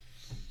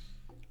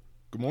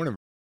Good morning.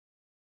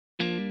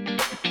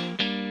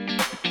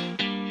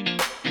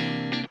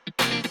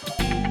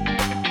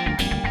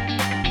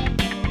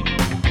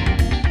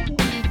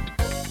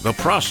 The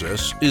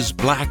process is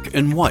black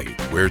and white,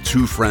 where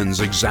two friends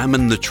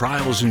examine the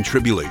trials and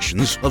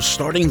tribulations of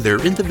starting their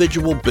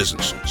individual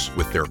businesses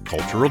with their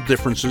cultural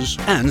differences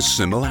and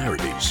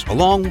similarities,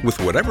 along with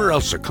whatever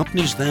else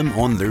accompanies them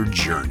on their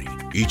journey.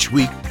 Each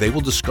week, they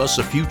will discuss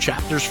a few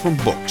chapters from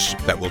books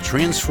that will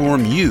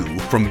transform you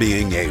from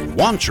being a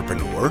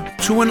wantrepreneur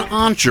to an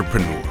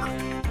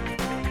entrepreneur.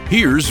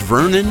 Here's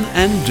Vernon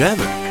and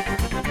Devin.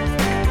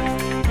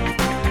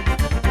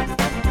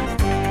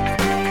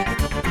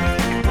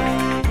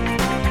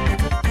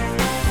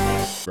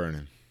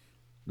 Vernon.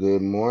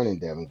 Good morning,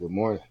 Devin. Good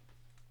morning.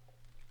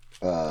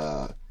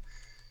 Uh,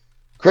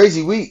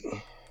 crazy week.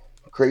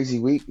 Crazy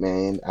week,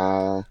 man.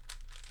 I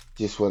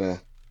just want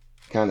to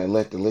kind of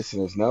let the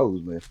listeners know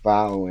who's been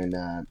following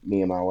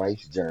me and my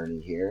wife's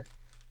journey here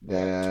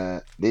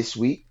that this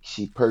week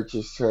she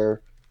purchased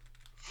her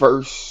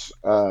first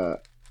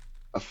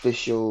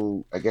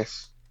official, I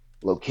guess,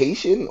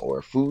 location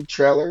or food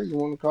trailer, you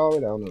want to call it.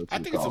 I don't know what I you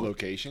think it's a call it,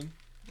 location.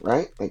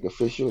 right? Like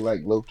official,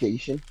 like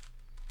location,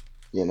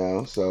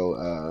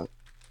 So,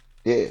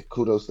 yeah,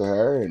 kudos to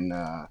her and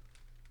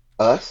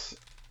us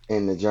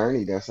and the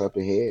journey that's up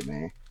ahead,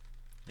 man.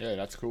 Yeah,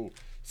 that's cool.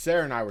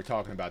 Sarah and I were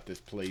talking about this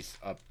place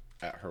up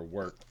at her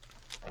work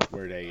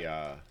where they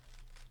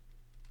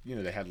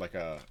had like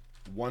a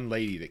one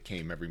lady that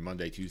came every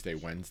Monday, Tuesday,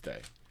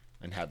 Wednesday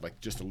and had like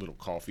just a little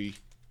coffee.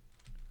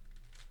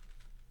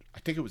 I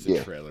think it was a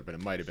Yeah. trailer, but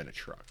it might have been a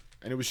truck.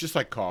 And it was just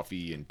like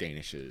coffee and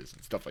danishes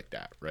and stuff like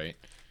that, right?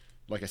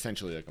 Like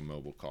essentially like a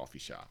mobile coffee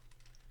shop.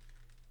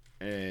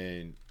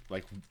 And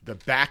like the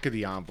back of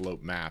the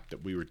envelope map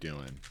that we were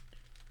doing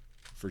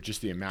for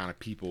just the amount of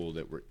people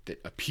that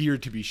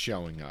appeared to be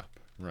showing up,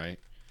 right?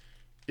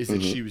 Is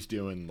that hmm she was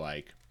doing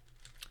like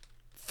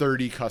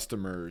 30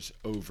 customers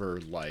over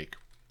like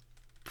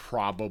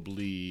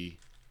probably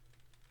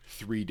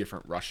three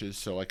different rushes,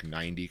 so like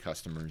 90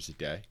 customers a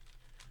day,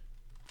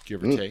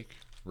 give or take,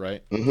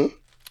 right?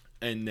 hmm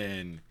And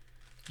then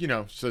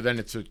so then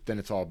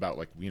it's all about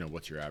like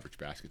what's your average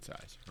basket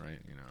size, right?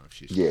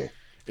 Yeah.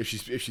 If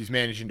she's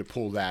managing to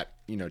pull that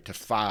to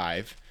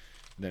five,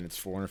 then it's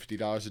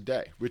 $450 a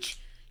day, which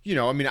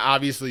I mean,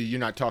 obviously you're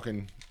not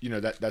talking,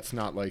 that's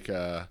not like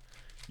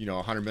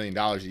 $100 million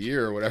a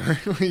year or whatever.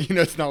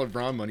 It's not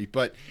LeBron money,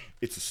 but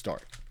it's a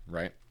start,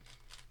 right?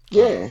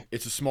 Yeah.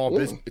 It's a small Yeah.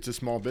 business. It's a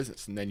small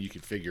business, and then you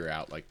can figure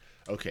out like,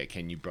 okay,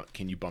 can you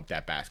bump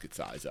that basket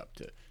size up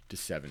to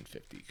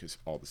 750? Because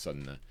all of a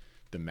sudden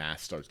the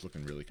math starts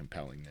looking really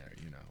compelling there.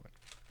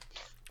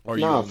 Are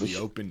you No, for only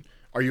sure. open?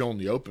 Are you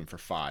only open for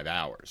 5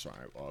 hours? All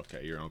right. Well,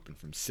 okay, you're open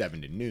from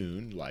 7 to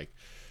noon, like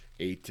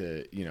 8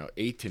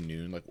 to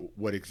noon. Like,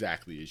 what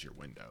exactly is your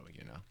window?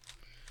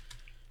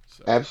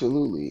 So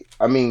Absolutely.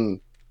 I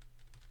mean,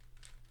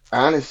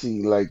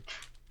 honestly, like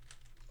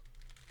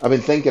I've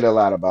been thinking a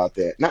lot about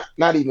that.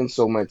 Not even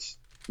so much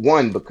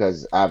one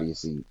because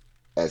obviously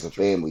as a sure,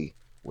 family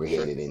we're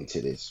sure, headed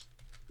into this,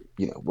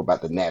 we're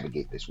about to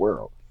navigate this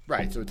world.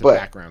 right. So it's a But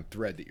background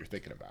thread that you're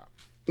thinking about.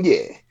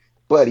 yeah,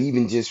 but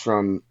even just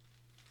from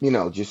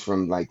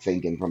like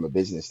thinking from a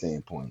business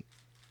standpoint,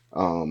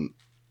 um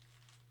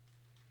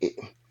it,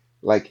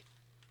 like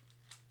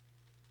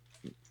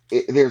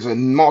there's a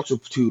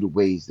multitude of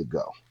ways to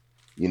go.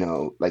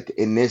 Like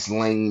in this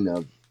lane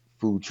of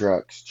food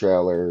trucks,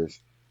 trailers,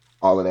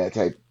 all of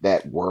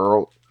that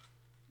world,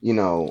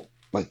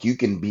 like you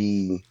can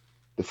be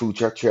the food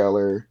truck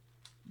trailer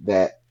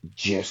that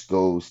just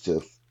goes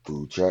to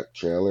food truck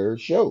trailer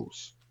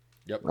shows,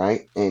 Yep.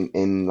 right?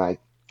 And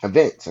like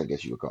events, I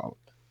guess you would call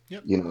it.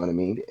 Yep. You know what I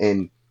mean?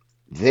 And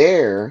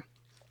there,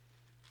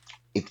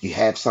 if you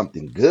have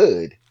something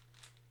good,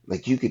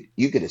 like you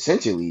could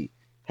essentially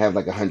have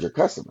like 100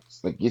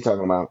 customers. Like you're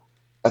talking about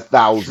a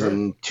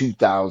Sure. thousand,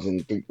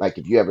 2,000. Like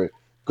if you ever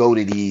go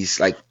to these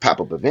like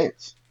pop-up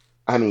events,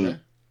 I Okay.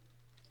 mean,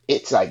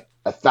 it's like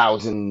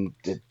 1,000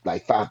 to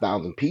like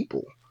 5,000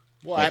 people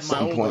Well, at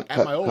some point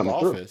coming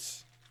through.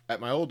 at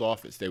my old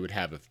office, they would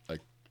have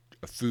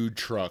a food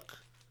truck.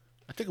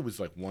 I think it was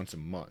like once a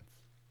month.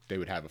 They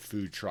would have a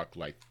food truck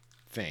like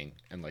thing,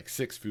 and like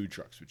six food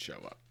trucks would show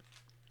up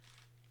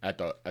at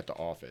the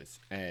office,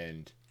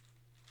 and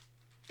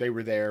they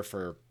were there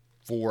for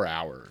 4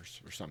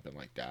 hours or something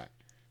like that,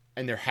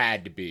 and there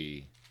had to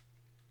be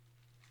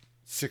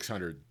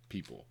 600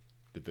 people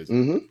to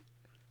visit hmm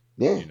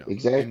Yeah, in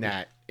exactly.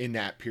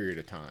 that period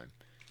of time,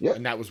 Yep.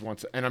 and that was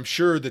once, and I'm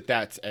sure that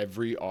that's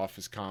every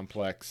office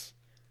complex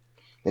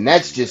And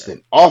that's just everywhere.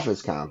 an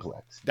office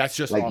complex. That's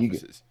just Like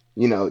offices.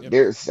 Yep.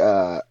 there's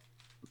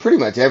pretty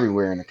much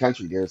everywhere in the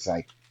country. There's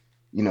like,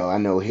 I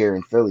know here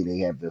in Philly they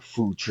have the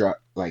food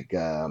truck, like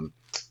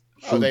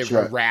Oh, food they have the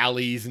truck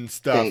rallies and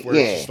stuff thing. where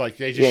it's Yeah, just like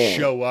they just yeah,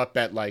 show up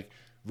at like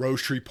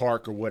Rose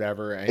Park or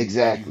whatever, and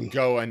you can exactly.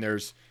 go and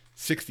there's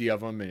 60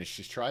 of them, and it's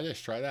just try this,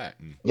 try that,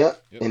 and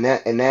Yep. yep, And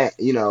that,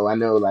 I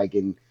know like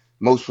in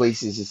most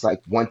places it's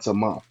like once a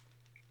month.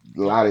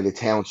 A yep, lot of the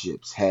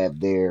townships have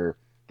their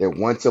They're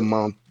once a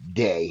month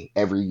day,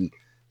 every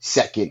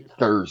second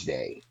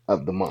Thursday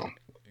of the Yeah, month.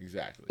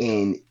 exactly. Yep.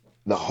 And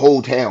the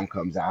whole town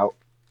comes out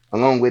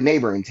along with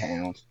neighboring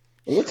towns.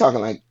 And you're Sure.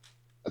 talking like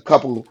a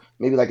couple,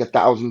 maybe like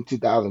 1,000,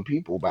 2,000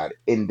 people by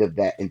the end of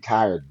that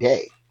entire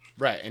day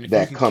Right, and if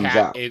you that can comes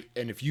out.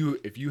 and if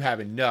you have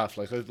enough,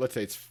 like let's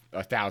say it's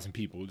 1,000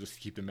 people, just to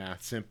keep the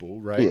math simple,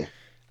 right? Yeah.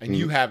 And Hmm.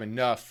 you have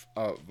enough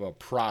of a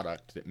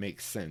product that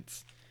makes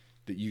sense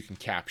that you can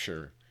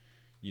capture,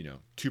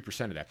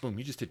 2% of that. Boom,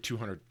 you just did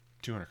 200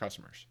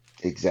 customers,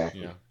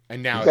 Exactly.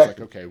 and now it's like, Exactly.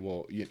 okay,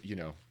 well,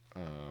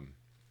 um,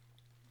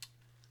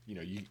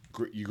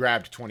 you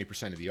grabbed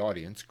 20% of the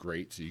audience,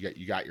 great. So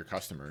you got your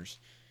customers,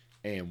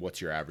 and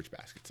what's your average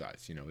basket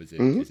size? Is it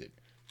Hmm. is it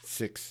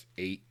 6,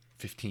 8,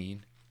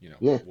 15?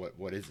 Yeah.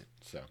 What is it?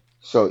 So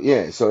So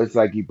yeah, so it's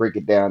like you break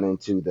it down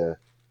into the,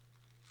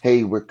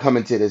 hey, we're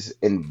coming to this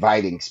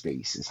inviting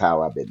space is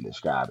how I've been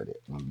describing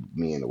it when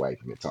me and the wife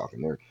have been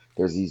talking.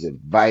 There's these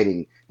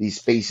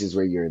spaces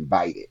where you're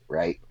invited,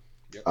 right?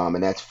 yep,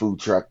 And that's food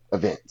truck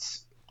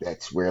events.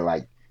 That's where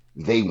like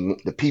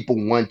the people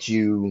want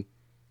you,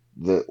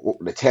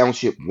 the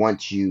township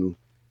wants you,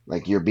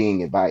 like you're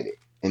being invited.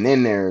 And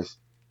then there's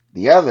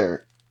the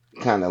other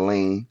kind of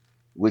lane,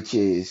 which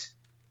is,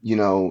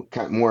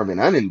 kind of more of an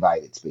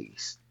uninvited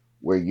space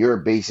where you're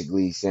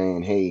basically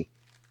saying, hey,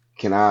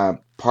 can I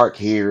park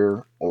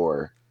here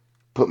or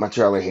put my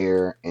trailer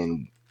here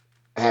and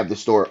have the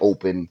store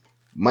open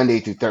Monday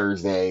through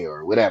Thursday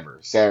or whatever,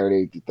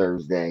 Saturday through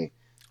Thursday.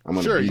 I'm gonna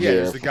sure, be yeah. here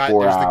There's the for guy. four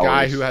There's the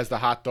guy who hours. has the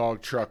hot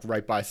dog truck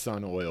right by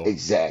Sun Oil,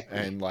 Exactly.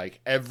 and like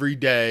every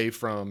day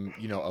from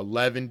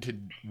 11 to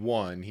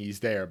 1, he's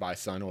there by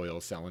Sun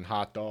Oil selling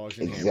hot dogs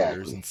and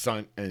hamburgers Exactly. and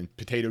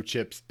potato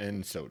chips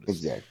and sodas,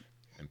 Exactly.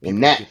 and And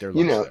people just that, get their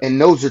lunch there.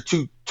 and those are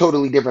two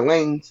totally different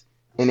lanes,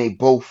 and they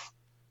both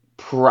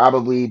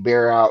probably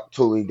bear out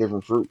totally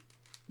different fruit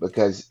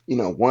because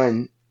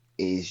one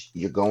is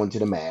you're going to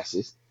the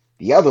masses.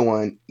 The other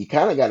one, you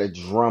kind of got to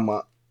drum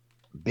up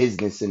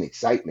business and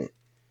excitement.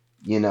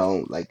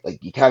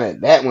 Like you kind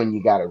of that one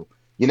you gotta.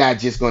 You're not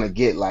just gonna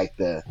get like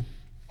the,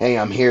 hey,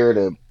 I'm here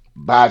to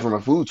buy from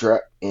a food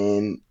truck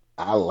and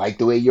I like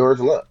the way yours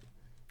look.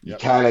 You Yep.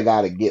 kind of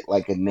got to get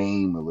like a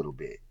name a little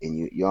bit,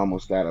 and you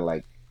almost got to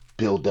like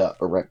build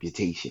up a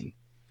reputation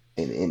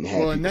and have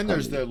Well, and people then come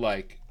there's to you.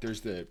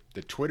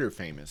 the Twitter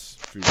famous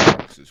food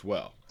trucks as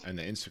well, and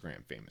the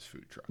Instagram famous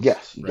food trucks,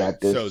 Yes, you right? got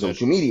the So that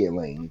social media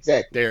lane,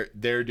 exactly,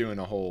 they're doing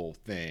a whole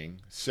thing.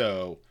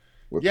 So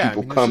where yeah, I people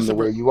mean, there's come just to a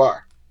where you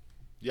are.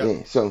 yep,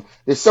 Yeah, so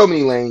there's so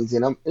many lanes,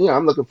 and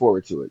I'm looking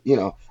forward to it.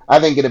 I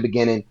think in the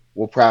beginning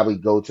we'll probably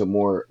go to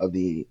more of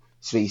the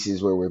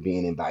spaces where we're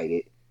being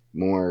invited,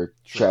 more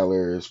sure.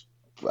 trailers,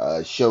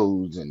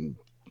 shows, and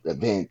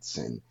events,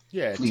 and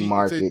Yeah, flea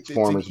markets,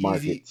 farmers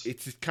markets.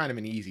 it's just kind of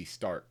an easy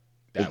start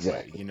that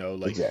way. Exactly,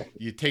 Like exactly,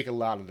 you take a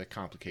lot of the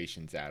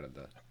complications out of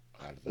the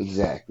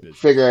exactly.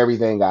 Figure business.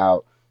 everything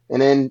out,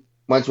 and then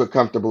once we're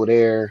comfortable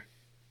there,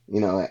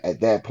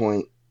 at that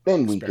point,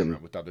 then we can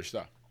Experiment with other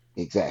stuff.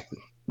 exactly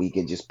we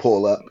can just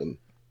pull up and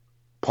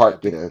Yeah, I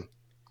park at think a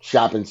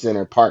shopping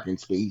center parking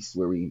space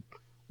where we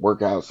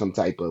work out some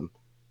type of,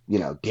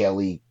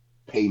 daily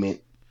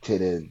payment to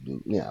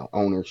the,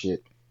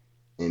 ownership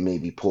and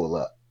maybe pull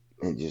up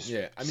and just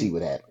yeah, I see mean,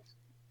 what happens.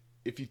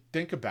 if you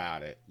think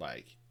about it,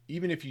 like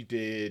even if you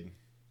did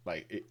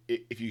like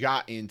if you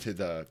got into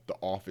the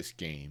office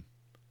game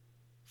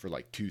for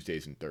like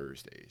Tuesdays and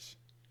Thursdays,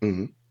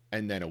 Hmm.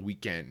 and then a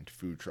weekend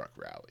food truck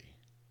rally,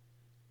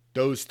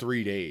 those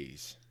 3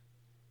 days,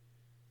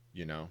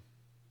 you know,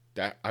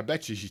 that I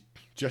bet you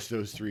just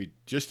those 3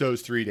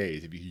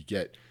 days, if you could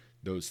get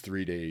those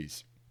 3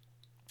 days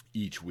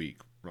each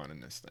week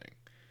running this thing,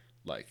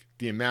 like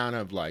the amount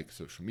of like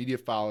social media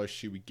followers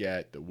she would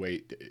get,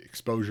 the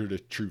exposure to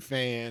true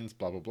fans,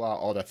 blah blah blah,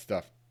 all that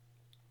stuff,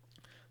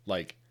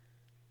 like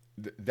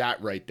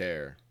that right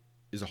there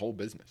is a whole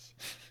business.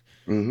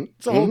 Hmm.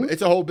 It's Hmm.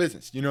 it's a whole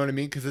business. You know what I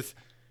mean? Because it's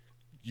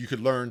you could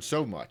learn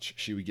so much.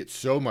 She would get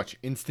so much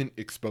instant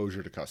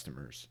exposure to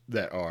customers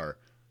that are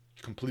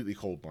completely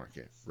cold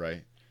market,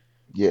 right?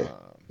 Yeah.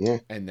 Um, Yeah.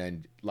 and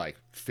then like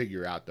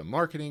figure out the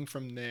marketing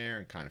from there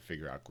and kind of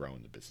figure out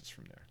growing the business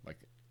from there. Like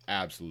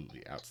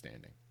absolutely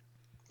outstanding.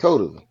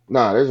 Totally.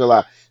 No, there's a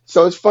lot.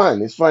 So it's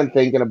fun. It's fun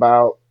thinking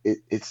about it.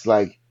 It's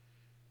like,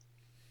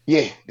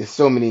 yeah, there's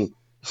so many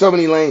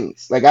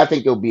lanes. Like I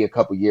think it'll be a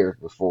couple years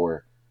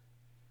before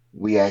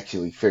we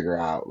actually figure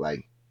out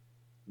like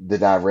the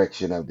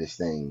direction of this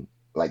thing.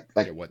 Like,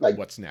 Yeah, like, like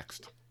what's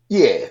next?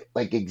 Yeah,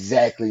 like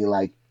exactly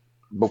like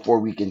before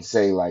we can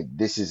say like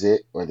this is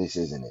it or this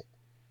isn't it.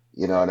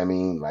 You know Yep. what I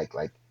mean?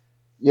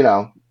 You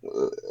know,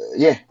 uh,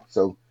 yeah.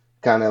 So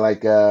kind of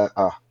like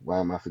oh, why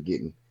am I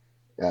forgetting?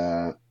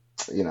 Uh,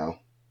 you know,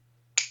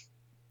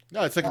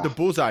 No, it's like the ah,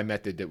 bullseye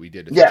method that we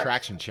did. It's a yeah,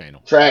 traction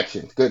channel.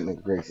 traction.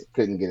 Couldn't grace it.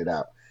 Couldn't get it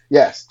out.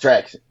 Yes,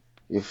 traction.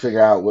 You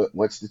figure out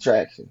what's the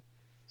traction.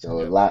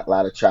 So a Yep.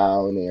 lot of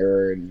trial and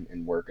error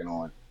and working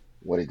on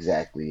what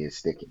exactly is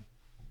sticking.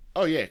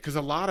 Oh yeah, because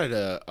a lot of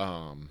the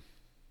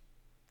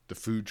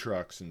food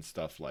trucks and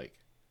stuff, like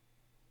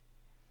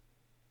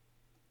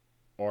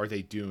are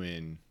they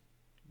doing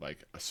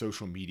like a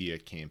social media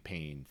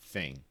campaign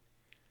thing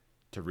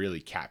to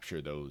really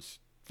capture those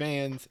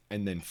fans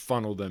and then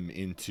funnel them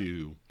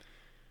into,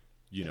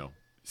 you know,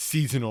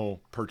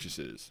 seasonal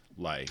purchases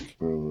like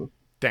Mhm.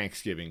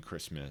 Thanksgiving,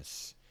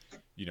 Christmas,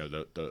 you know,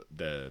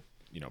 the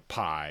you know,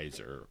 pies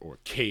or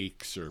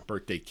cakes or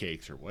birthday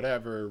cakes or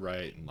whatever,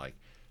 right? And like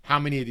how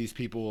many of these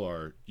people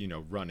are, you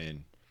know,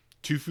 running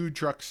 2 food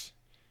trucks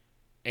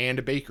and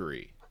a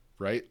bakery,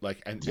 right?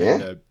 Like and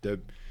Yeah.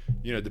 the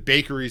you know, the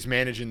bakery's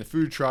managing the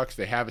food trucks,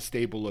 they have a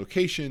stable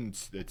location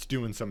that's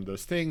doing some of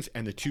those things,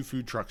 and the 2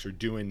 food trucks are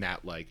doing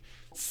that, like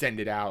send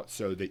it out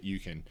so that you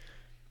can,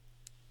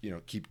 you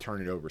know, keep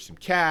turning over some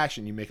cash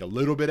and you make a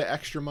little bit of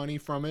extra money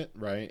from it,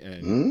 right?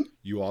 And Mhm.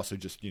 you also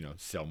just, you know,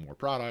 sell more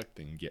product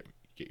and get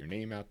your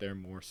name out there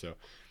more. So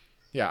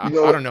yeah, You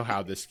know I what? don't know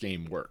how this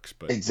game works,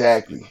 but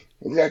it's, you Exactly. know,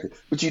 Exactly.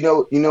 But you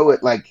know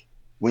what? Like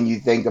when you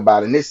think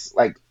about it, and this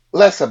like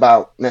less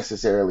about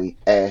necessarily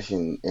Ash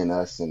and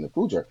us and the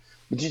food truck,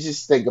 but you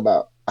just think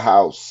about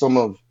how some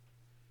of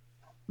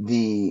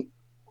the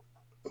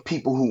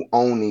people who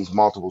own these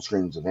multiple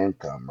streams of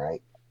income,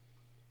 right?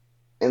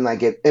 And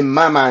like in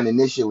my mind,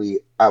 initially,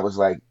 I was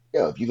like,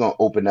 yo, if you're gonna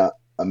open up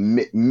a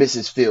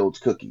Mrs. Fields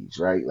cookies,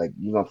 right? Like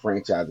you're gonna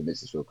franchise a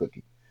Mrs. Fields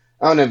cookie.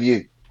 I don't know if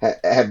you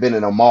have been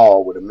in a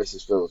mall with a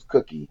Mrs. Fields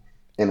cookie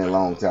in a I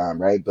long have.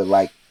 time, right? But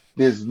like,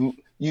 there's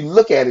you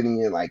look at it and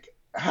you're like,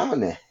 how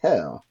in the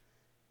hell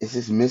is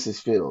this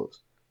Mrs.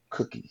 Fields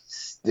cookie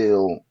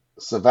still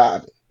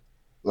surviving?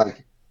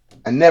 Like,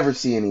 I never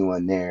see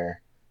anyone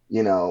there.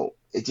 You know,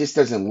 it just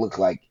doesn't look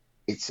like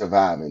it's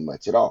surviving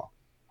much at all,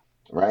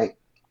 right?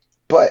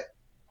 But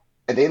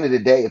at the end of the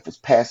day, if it's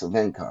passive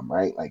income,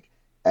 right? Like,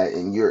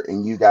 and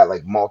you got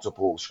like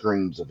multiple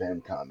streams of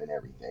income and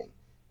everything,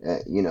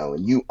 you know,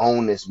 and you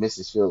own this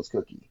Mrs. Fields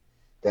cookie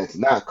that's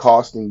not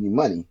costing you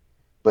money,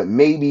 but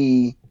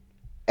maybe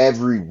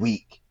every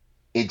week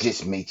it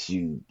just makes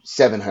you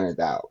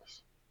 $700,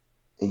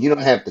 and you don't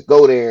have to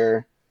go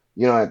there,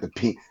 you don't have to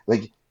pay,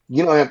 like,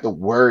 you don't have to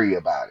worry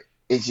about it.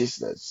 It's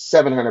just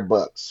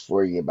 $700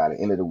 for you by the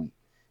end of the week.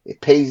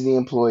 It pays the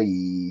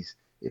employees,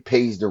 it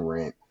pays the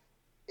rent,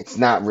 it's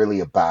not really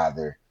a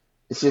bother.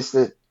 It's just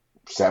a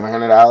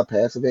 $700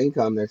 passive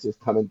income that's just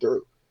coming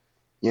through.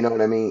 You know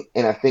what I mean?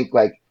 And I think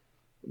like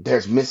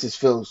there's Mrs.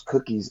 Phillips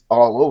cookies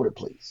all over the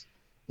place.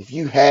 If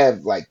you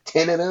have like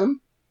 10 of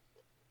them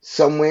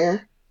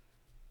somewhere,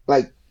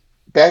 like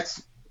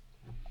that's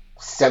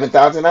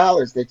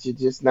 $7,000 that you're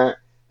just not,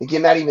 like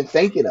you're not even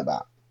thinking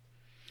about.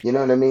 You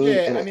know what I mean?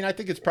 Yeah, And I mean, I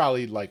think it's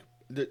probably like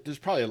there's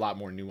probably a lot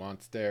more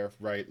nuance there,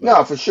 right?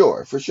 no, Like for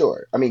sure, for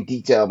sure. I mean,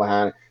 detail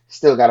behind it.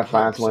 Still got to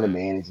find someone to 100%.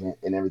 manage it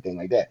and everything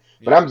like that.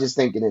 But Yeah. I'm just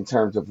thinking in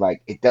terms of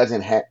like, it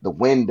doesn't have the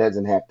win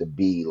doesn't have to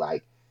be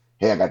like,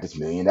 hey, I got this $1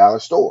 million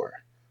store,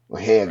 or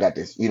hey, I Right. got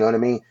this. You know what I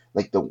mean?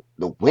 Like the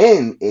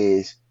win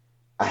is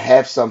I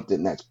have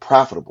something that's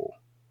profitable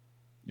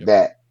Yep.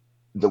 that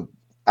the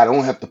I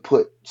don't have to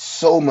put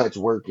so much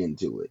work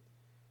into it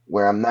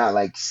where I'm not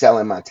like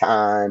selling my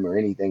time or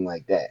anything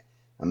like that.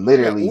 I'm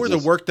Yeah, literally or the just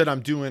work that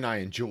I'm doing I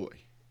enjoy.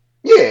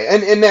 yeah,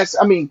 and that's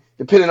I mean,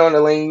 depending on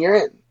the lane you're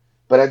in.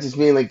 But I just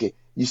mean like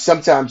you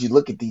sometimes you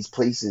look at these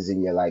places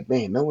and you're like,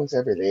 man, no one's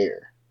ever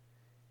there.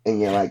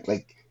 And you're like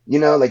you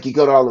know, like you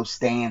go to all those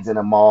stands in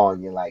the mall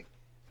and you're like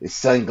the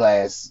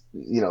sunglass,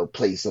 you know,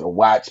 place or the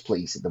watch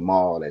place at the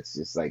mall that's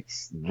just like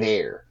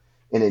there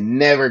and it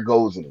never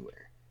goes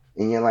anywhere.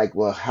 And you're like,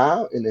 well,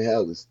 how in the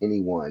hell is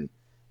anyone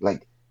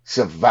like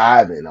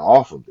surviving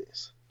off of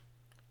this?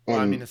 Well,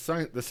 I mean, And the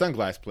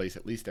sunglass place,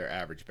 at least their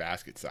average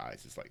basket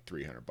size is like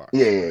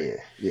yeah, $300, yeah, right? yeah,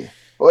 yeah.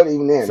 Or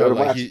even then, So or the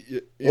like watch,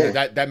 you know yeah,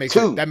 that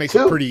two, makes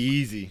it two. pretty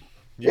easy.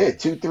 Yeah, Yeah.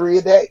 2, 3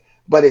 a day.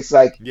 But it's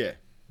like, Yeah.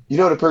 you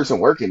know, the person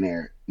working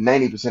there,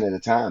 90% of the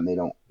time,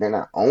 they're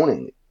not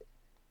owning it.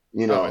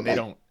 You Oh, know, and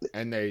like,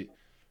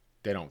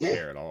 they don't yeah,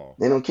 care at all.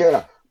 they don't care at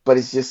all. But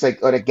it's just like,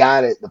 or the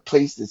guy that the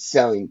place that's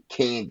selling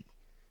candy,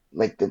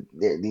 like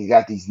they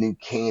got these new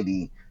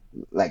candy,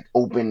 like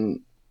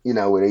open, you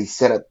know, where they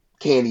set up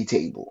candy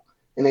table,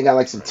 and they got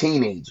like some Right.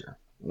 teenager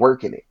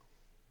working it,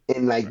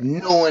 and like Right.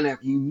 no one,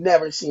 you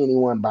never see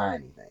anyone buy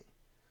anything.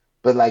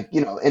 But like,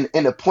 you know, and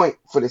the point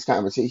for this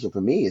conversation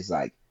for me is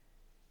like,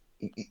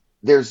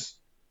 there's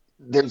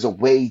there's a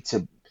way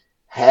to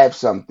have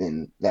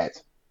something that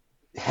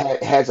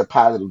has a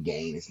positive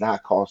gain. It's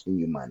not costing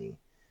you money,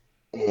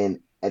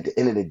 and at the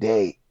end of the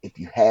day, if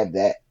you have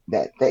that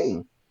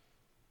thing,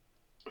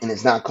 and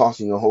it's not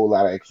costing you a whole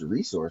lot of extra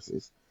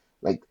resources,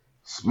 like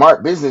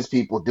smart business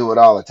people do it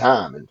all the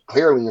time, and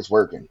clearly it's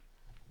working.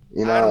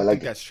 You I know, don't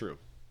think like that's true.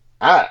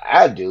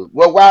 I do.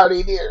 Well, why are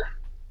they there?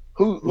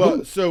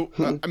 Well, Who? so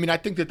Who I mean, I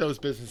think that those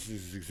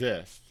businesses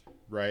exist,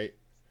 right?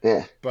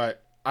 yeah,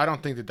 But I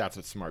don't think that that's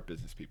what smart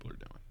business people are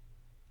doing.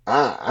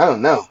 I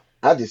don't know.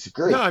 I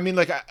No, disagree. I mean,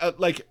 like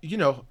you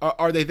know,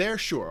 are they there?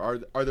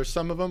 Sure. Are there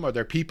some of them? Are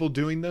there people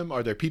doing them?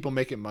 Are there people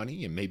making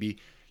money? And maybe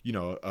you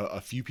know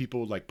a few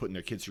people like putting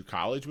their kids through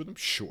college with them.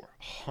 Sure,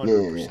 Yeah,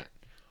 hundred yeah, percent,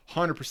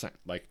 100%.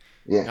 Like,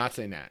 yeah. not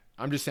saying that.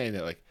 I'm just saying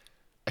that like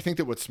I think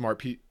that what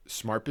smart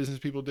business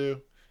people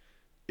do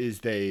is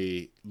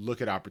they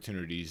look at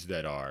opportunities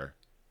that are.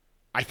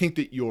 I think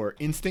that your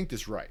instinct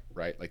is right,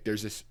 right? Like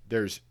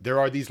there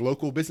are these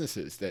local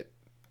businesses that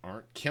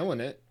aren't killing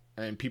it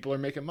and people are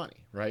making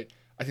money, right?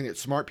 I think that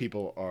smart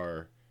people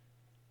are.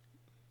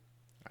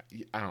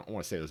 I don't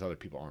want to say those other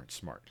people aren't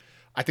smart.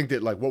 I think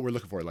that like what we're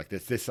looking for, like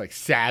this like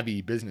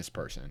savvy business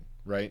person,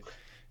 right,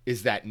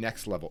 is that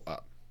next level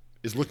up,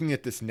 is looking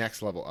at this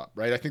next level up,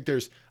 right? I think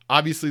there's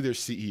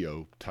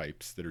CEO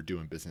types that are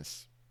doing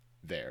business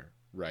there,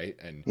 right,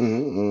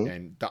 Mm-hmm.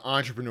 and the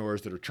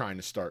entrepreneurs that are trying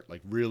to start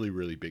like really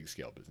really big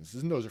scale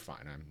businesses, and those are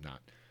fine. I'm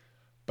not,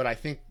 but I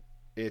think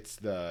it's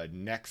the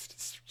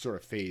next sort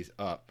of phase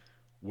up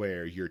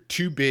where you're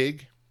too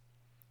big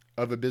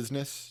of a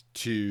business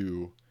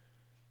to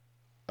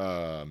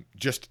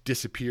just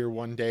disappear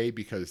one day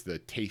because the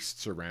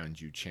tastes around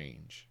you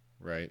change,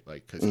 right?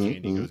 Like because Mm-hmm.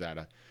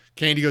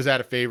 candy goes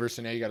out of favor,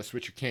 so now you got to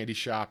switch your candy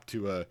shop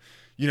to a,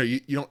 you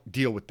don't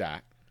deal with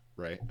that,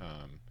 right?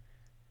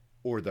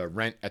 Or the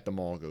rent at the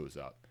mall goes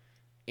up,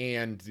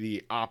 and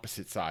the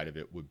opposite side of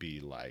it would be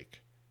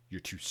like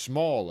you're too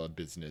small a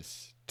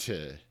business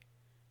to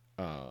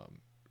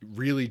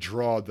really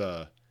draw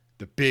the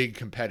big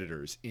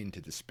competitors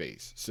into the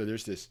space. So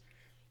there's this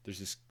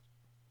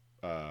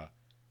uh,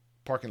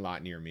 parking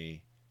lot near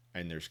me,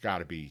 and there's got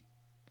to be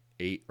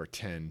 8 or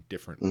 10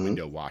 different Mm-hmm.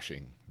 window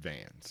washing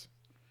vans,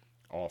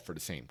 all for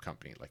the same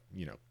company, like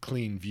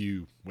Clean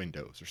View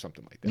Windows or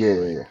something like that, Yeah,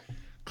 yeah, right? yeah.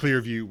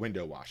 Clear View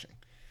Window Washing.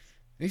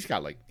 And he's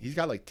got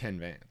like 10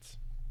 vans,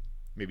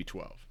 maybe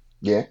 12.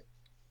 Yeah,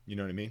 You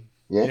know what I mean?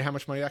 You yeah, know how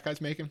much money that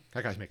guy's making?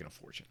 That guy's making a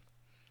fortune.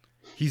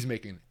 He's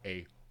making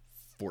a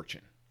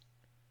fortune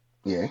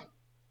yeah.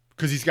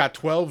 because he's got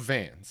 12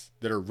 vans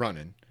that are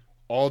running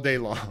all day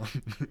long.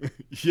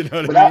 You know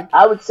what I But mean?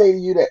 I would say to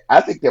you that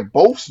I think they're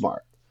both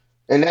smart,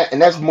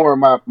 and that's more of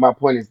my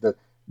point is that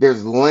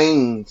there's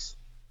lanes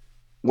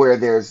where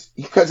there's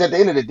because at the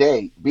end of the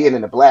day, being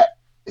in the black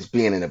is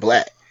being in the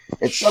black,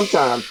 and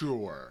sometimes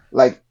Sure.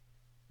 like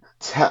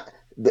ti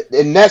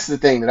and that's the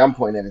thing that I'm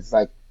pointing at. It's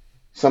like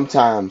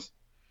sometimes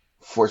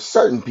for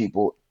certain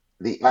people,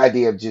 the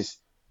idea of just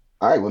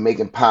all right, we're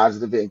making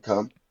positive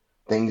income,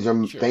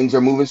 Sure. things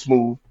are moving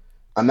smooth.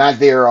 I'm not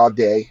there all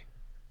day.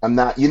 I'm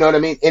not, you know what I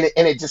mean? And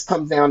it just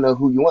comes down to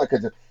who you want.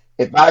 Because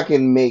if I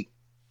can make,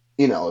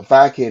 if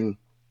I can,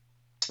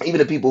 even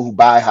the people who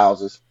buy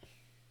houses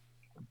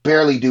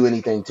barely do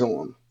anything to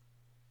them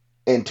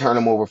and turn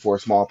them over for a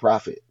small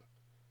profit.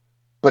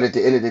 But at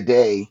the end of the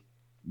day,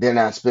 they're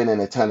not spending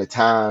a ton of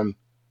time.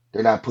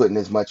 They're not putting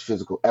as much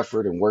physical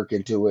effort and work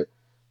into it.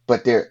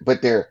 But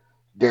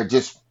they're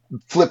just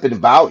flipping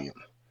volume.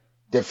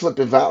 They're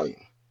flipping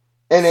volume.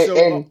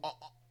 So, And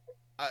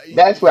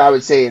that's what I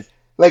would say is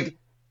like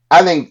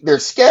I think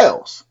there's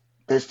scales.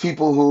 There's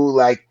people who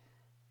like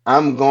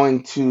I'm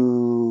going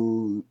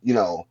to,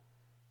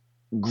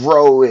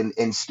 grow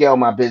and scale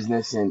my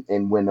business and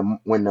when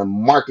the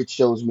market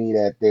shows me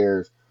that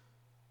there's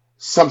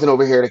something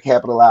over here to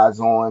capitalize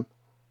on,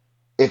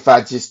 if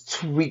I just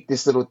tweak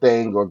this little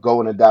thing or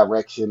go in a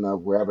direction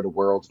of wherever the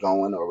world's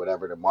going or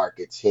whatever the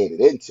market's headed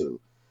into,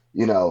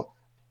 you know,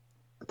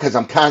 because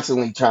I'm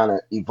constantly trying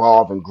to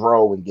evolve and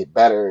grow and get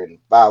better and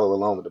follow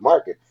along with the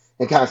market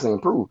and constantly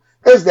improve.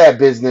 There's that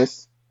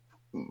business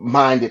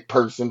minded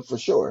person for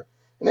sure.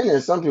 And then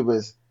there's some people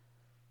is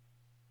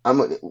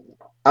I'm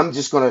I'm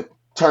just gonna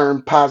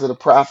turn positive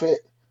profit,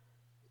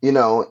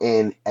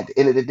 and at the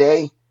end of the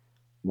day,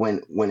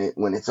 when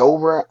it's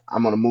over,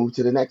 I'm gonna move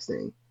to the next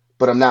thing.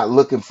 But I'm not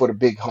looking for the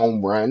big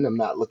home run. I'm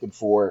not looking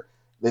for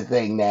the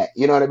thing that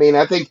you know what I mean.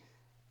 I think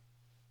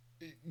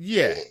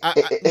yeah,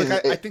 look,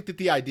 I it, think that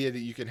the idea that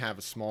you can have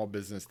a small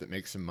business that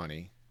makes some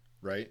money,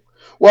 right,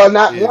 well,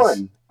 not is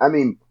one. I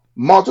mean,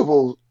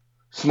 multiple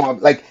small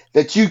like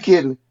that you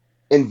can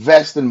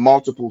invest in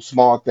multiple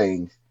small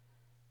things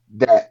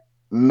that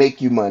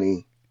make you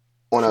money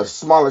on a sure.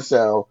 smaller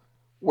scale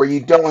where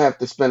you don't have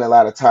to spend a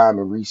lot of time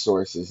and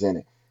resources in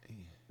it.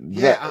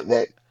 That Yeah,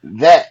 that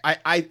that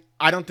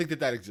I don't think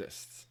that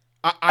exists.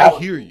 I I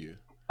hear you.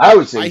 I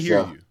would say I hear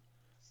so. you.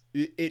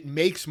 It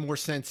makes more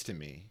sense to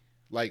me.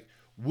 Like,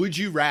 would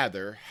you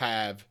rather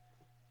have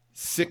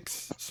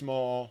six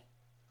small?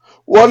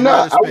 Would Well, you no,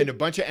 rather I would. spend a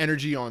bunch of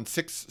energy on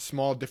six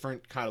small,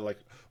 different kind of like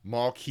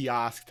mall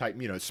kiosk type,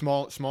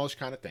 smallish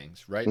kind of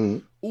things, right?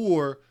 Mm,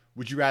 Or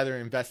would you rather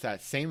invest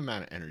that same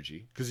amount of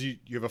energy because you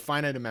have a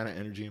finite amount of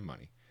energy and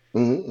money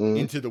mm.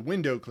 into the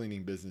window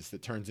cleaning business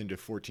that turns into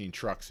 14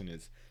 trucks and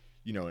is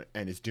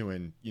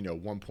doing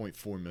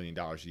 $1.4 million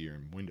a year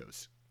in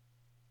windows.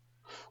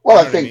 Well,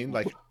 You I know what I think. mean?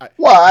 Like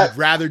Well, you'd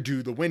rather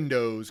do the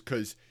windows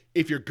because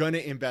if you're gonna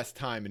invest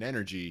time and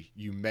energy,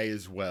 you may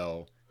as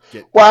well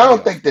get the I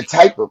don't think kiosk the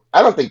machine. type of.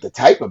 I don't think the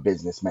type of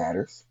business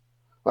matters.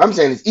 What I'm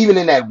saying is,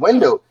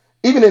 No,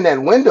 even in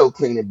that window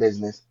cleaning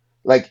business,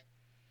 like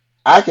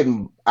I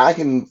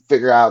can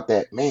figure out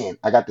that man,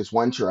 I got this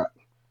one truck.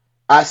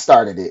 I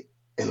started it,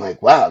 and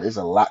like, wow, there's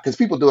a lot because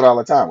people do it all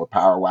the time with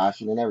power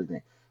washing and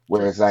everything.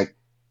 Where sure. it's like,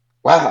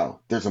 wow,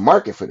 there's a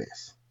market for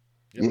this.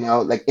 Yep.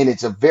 Like, and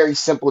it's a very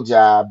simple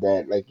job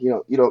that, like,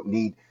 you don't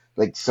need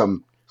like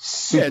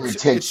Yeah, super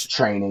intense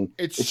training.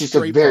 it's It's just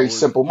a very straightforward.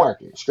 simple Yep.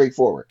 market,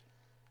 straightforward.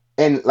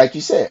 And like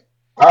you said,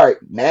 all right,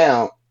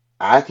 now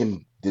I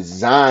can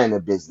design a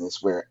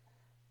business where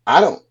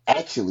I don't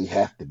actually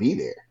have to be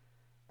there.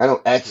 I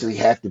don't actually Correct.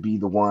 have to be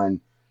the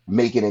one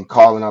making and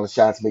calling all the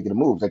shots, making the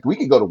moves. Like we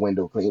can go to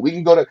window clean. We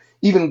can go to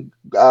even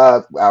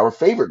our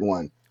favorite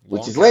one,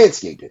 which Lawn is care.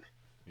 landscaping.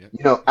 Yep.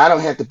 I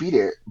don't have to be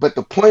there. But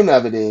the point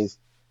of it is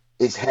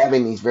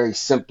having these very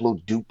simple,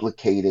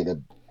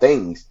 duplicated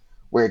things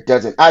where it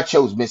doesn't. I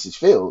chose Mrs.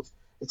 Fields.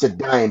 It's a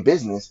dying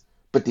business,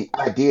 but the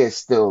idea is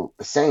still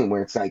the same.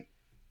 Where it's like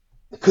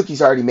the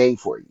cookie's already made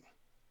for you.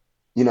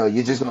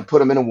 You're Pretty just gonna much. put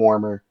them in a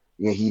warmer,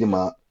 you're gonna heat them Yep.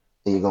 up,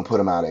 and you're gonna put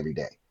them out every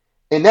day.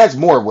 And that's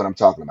more of what I'm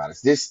talking about.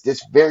 It's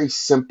this very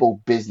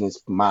simple business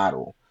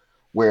model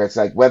where it's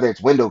like whether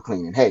it's window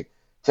cleaning. Hey,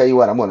 tell you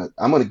what, I'm gonna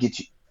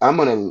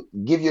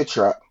give you a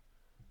truck.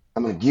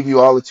 I'm gonna give you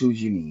all the tools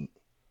you need,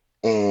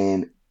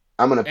 and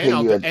I'm gonna pay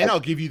you I'll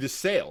give you the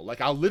sale.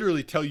 Like I'll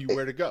literally tell you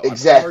where to go.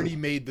 I've exactly, already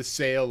made the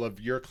sale of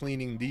you're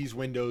cleaning these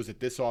windows at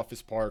this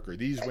office park or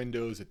these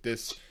windows at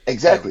this,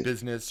 exactly,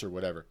 business or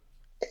whatever.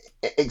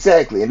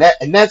 exactly, and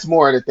that's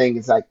more of the thing.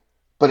 It's like,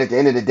 but at the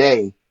end of the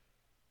day,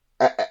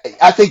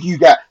 I think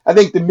I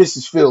think the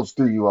Mrs. Fields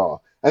threw you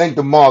off. I think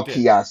the It mall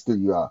did. kiosk threw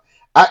you off.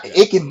 Yeah.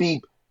 It can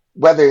be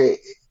whether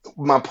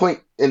my point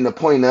and the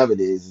point of it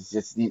is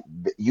just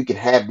you can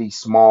have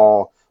these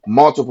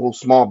multiple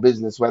small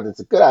business, whether it's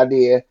a good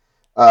idea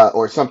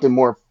or something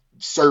more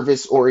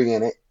service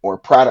oriented or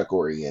product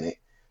oriented.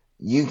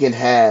 You can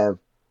have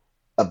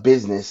a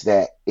business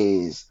that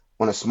is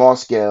on a small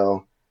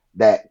scale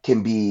that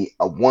can be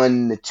a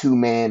 1 to 2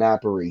 man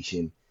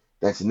operation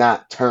that's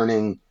not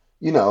turning,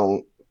 you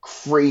know,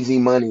 crazy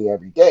money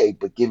every day,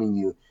 but giving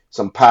you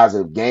some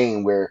positive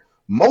gain where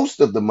most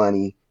of the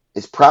money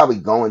is probably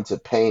going to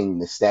paying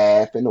the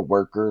staff and the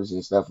workers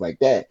and stuff like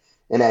that.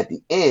 And at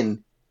the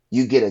end,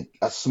 you get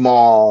a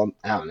small,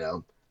 I don't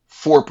know,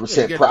 four Yeah,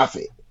 you percent get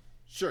profit.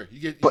 sure.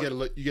 But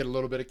You get a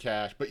little bit of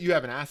cash, but you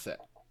have an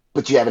asset.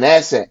 but you have an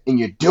asset and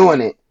you're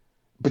doing it,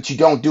 but you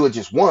don't do it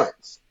just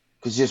once.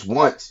 Because just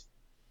once,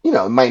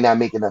 it might not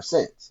make enough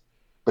sense.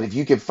 But if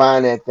you can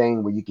find that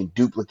thing where you can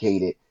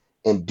duplicate it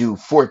and do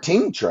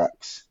 14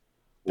 trucks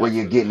where That's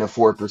you're where the getting a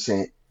magic is.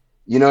 4%,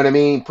 you know what I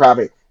mean?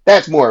 Probably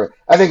that's more.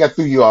 I think I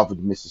threw you off with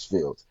Mrs.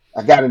 Fields.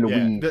 I got in the Yeah.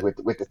 weeds with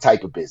the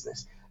type of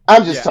business.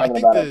 I'm just I talking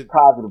think about a the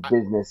positive I,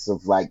 business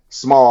of like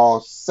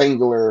small,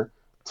 singular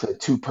to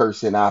 2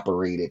 person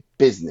operated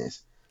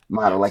business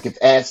model. Like yes. if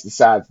Ash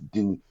decides to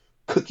do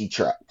cookie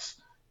trucks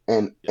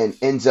and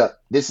Yes. ends up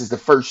this is the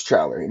first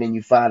trailer, and then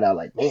you find out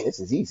like, man, this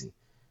is easy.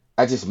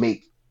 I just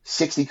make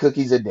 60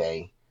 cookies a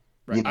day.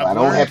 Right. I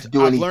don't have to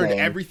do I've learned anything.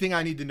 everything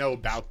I need to know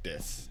about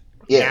this.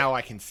 Yeah, Now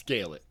I can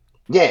scale it.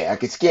 yeah, I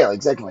could scale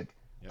exactly. Like,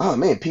 Yep. oh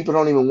man, people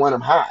don't even want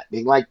them hot.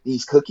 They like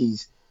these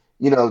cookies,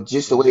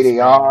 just the In way this they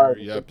are. manner.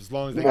 Yep. As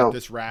long as You they got know,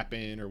 this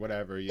wrapping or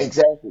whatever. Yep.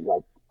 exactly.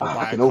 Like, They'll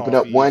I buy a can open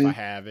up coffee if I one.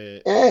 have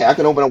it. Yeah, I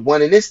can open up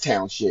one in this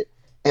township,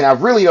 and I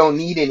really don't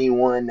need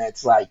anyone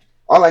that's like.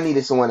 All I need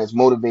is someone that's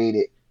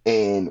motivated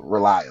and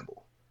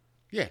reliable.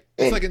 Yeah.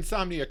 It's And like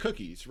Insomnia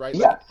Cookies, right?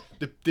 Like yes,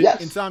 the yes,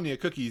 Insomnia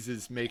Cookies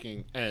is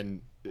making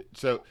and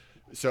so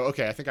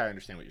okay, I think I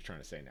understand what you're trying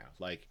to say now.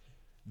 Like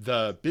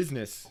the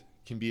business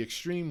can be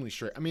extremely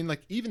straight. I mean,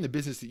 like even the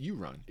business that you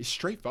run is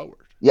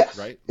straightforward,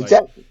 yes, right? Like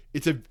exactly.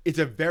 it's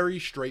a very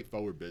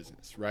straightforward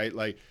business, right?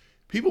 Like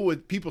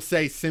people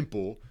say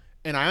simple,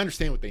 and I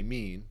understand what they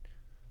mean,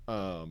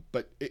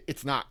 but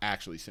it's not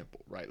actually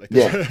simple, right? Like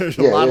Yeah, there's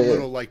a yeah, lot yeah, of yeah.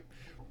 little like,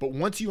 but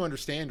once you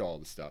understand all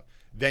the stuff,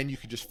 then you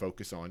can just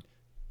focus on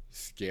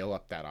scale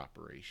up that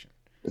operation,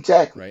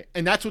 Exactly. right?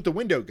 And that's what the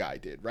window guy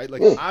did, right?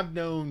 Like Yeah. I've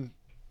known,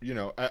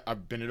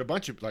 I've been at a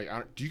bunch of like,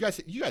 do you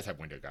guys have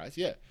window guys?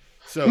 Yeah.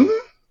 So Mhm.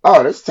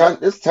 Oh,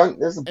 yep,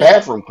 there's and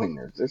bathroom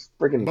cleaners. There's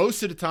freaking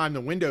most of the time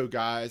the window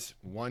guys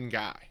one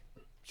guy,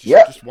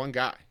 yep, just one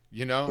guy,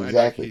 and like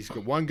exactly. he's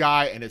got one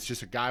guy, and it's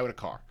just a guy with a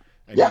car,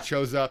 and he Yeah,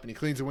 shows up and he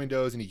cleans the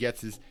windows and he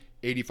gets his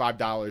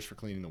 $85 for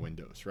cleaning the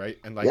windows, right?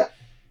 And like, yeah,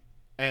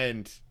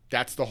 and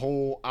that's the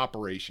whole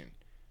operation.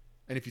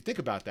 And if you think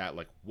about that,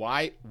 like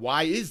why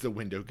is the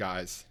window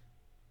guys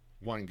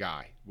one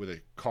guy with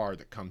a car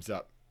that comes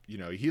up?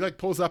 He like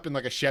pulls up in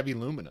like a Chevy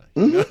Lumina.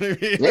 You know hmm what I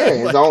mean? yeah.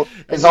 And like,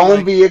 His and you're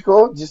own like,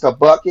 vehicle, just a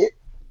bucket,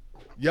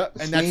 yep, a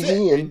and that's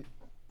it. squeegee, and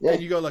yeah,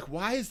 And you go like,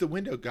 why is the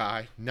window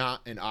guy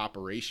not an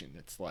operation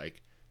that's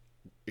like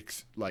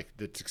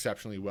that's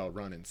exceptionally well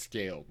run and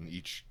scaled, and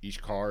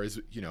each car is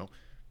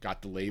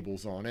got the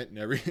labels on it and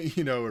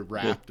everything or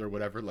yeah, wrapped or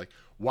whatever. Like,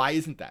 why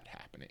isn't that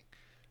happening?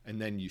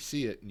 And then you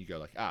see it and you go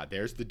like,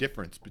 there's the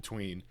difference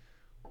between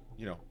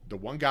the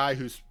one guy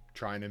who's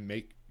trying to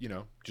make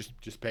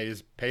just pay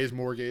his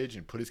mortgage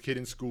and put his kid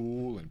in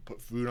school and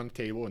put food on the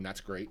table, and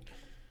that's great.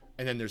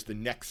 And then there's the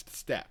next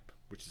step,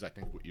 which is I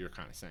think what you're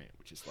kind of saying,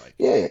 which is like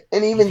yeah.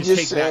 And you even can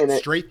just take saying that it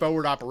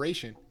straightforward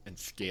operation and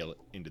scale it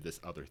into this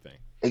other thing.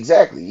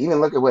 exactly.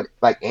 Even look at what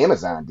like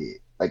Amazon did,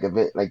 like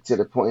like to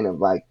the point of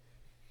like,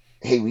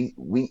 hey,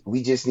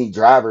 we just need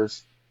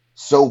drivers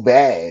so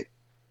bad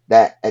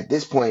that at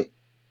this point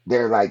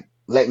they're like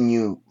letting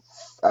you,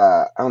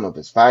 I don't know if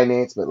it's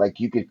finance, but like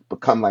you could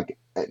become like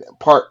a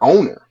part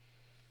owner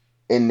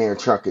in their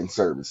trucking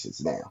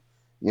services now.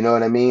 You know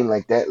what I mean?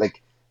 Like that,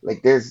 like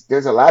there's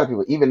a lot of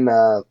people. Even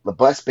the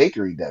Bus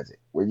Bakery does it,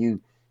 where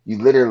you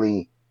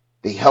literally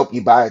they help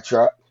you buy a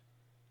truck,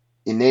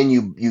 and then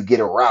you get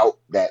a route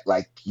that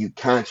like you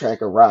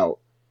contract a route,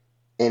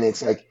 and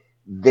it's like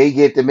they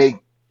get to make,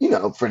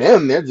 for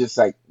them they're just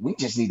like, we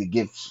just need to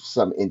give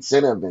some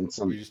incentive and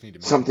We some just need to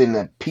make something more.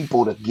 that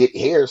people to get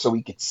here so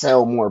we could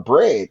sell more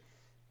bread.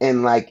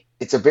 And like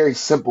it's a very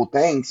simple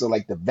thing. So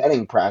like the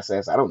vetting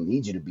process, I don't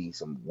need you to be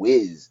some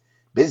whiz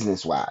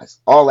business wise.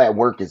 All that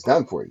work is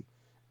done for you.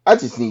 I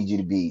just need you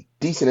to be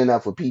decent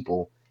enough with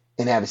people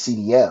and have a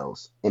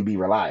CDLs and be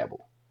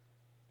reliable.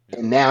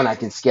 Yep. And now I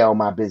can scale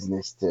my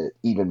business to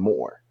even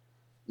more.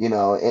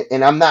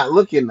 And I'm not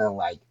looking to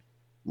like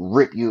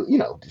rip you,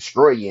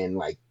 destroy you and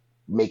like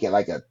make it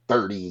like a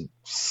 30,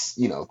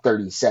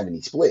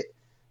 30-70 split.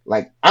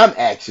 Like I'm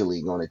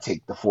actually going to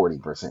take the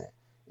 40%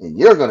 and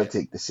you're going to Yep.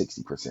 take the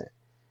 60%.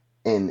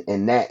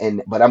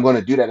 But I'm going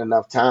to do that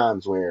enough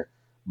times where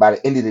by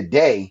the end of the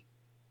day,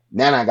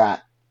 now I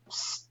got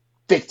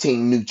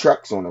 15 new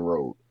trucks on the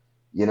road.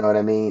 You know what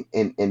I mean?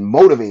 And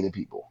motivated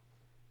people,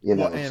 you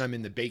Well, know. and I'm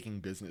in the baking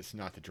business,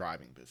 not the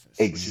driving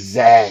business, which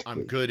is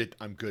I'm Exactly. good at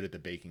I'm good at the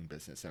baking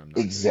business, and I'm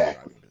not good at the Exactly.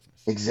 driving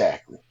business.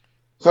 Exactly.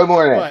 So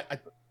more of that.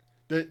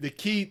 But the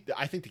key,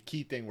 I think the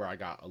key thing where I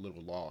got a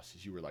little lost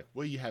is you were like,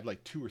 well, you have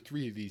like two or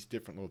three of these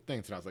different little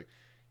things, and I was like,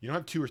 you don't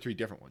have two or three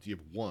different ones. You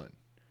have one,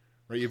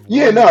 right? You have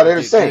Yeah, one that no, you they're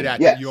the get good same.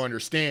 at that you Yes.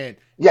 understand,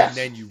 and Yes.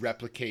 then you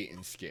replicate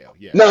and scale.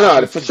 Yeah, No, I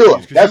no, was for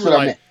sure. confused because That's what I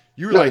meant.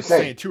 you were No, the like same.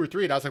 saying two or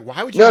three, and I was like, well,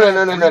 how would you No, no,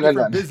 no, have no, three no, no,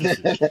 no. different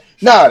businesses?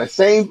 No, the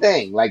same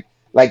thing. Like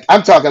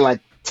I'm talking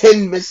like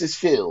 10 Mrs.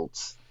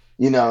 Fields.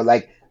 Yeah,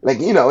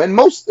 And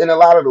in a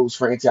lot of those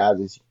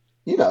franchises,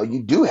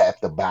 you do have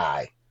to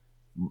buy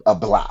a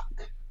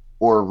block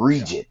or a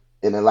yeah, region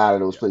in a lot of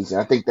those yeah, places.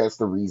 And I think that's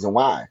the reason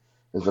why.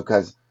 Is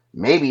because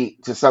maybe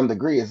to some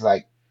degree it's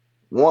like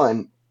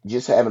one,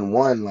 just having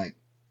one, like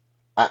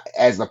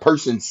as the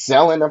person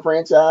selling a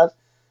franchise,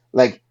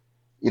 like,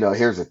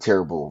 here's a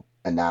terrible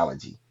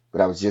analogy,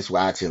 but I was just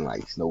watching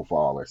like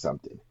Snowfall or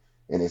something,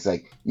 and it's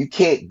like you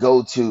can't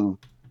go to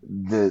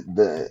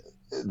the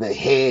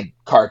head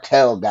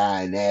cartel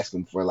guy and ask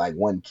him for like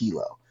 1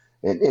 kilo,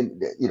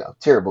 and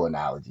terrible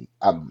analogy.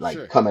 I'm like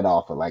sure. coming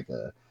off of like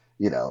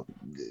you know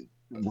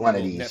A one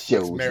of little these Netflix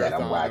shows that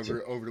I'm marathon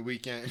watching. over the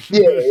weekend.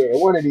 Yeah, yeah,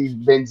 one of these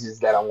binges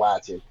that I'm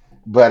watching.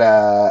 But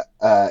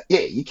yeah,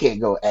 you can't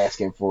go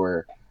asking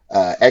for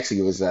actually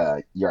it was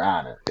Your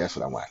Honor. That's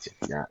what I'm watching,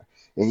 Your Honor.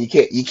 And you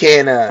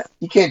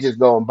can't just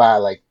go and buy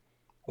like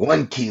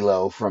 1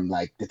 kilo from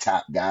like the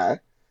top guy.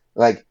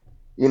 Like,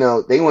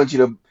 they want you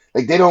to,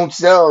 like, they don't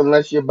sell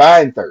unless you're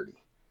buying 30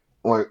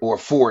 or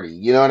 40,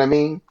 you know what I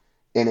mean?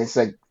 And it's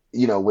like,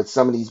 with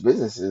some of these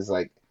businesses,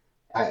 like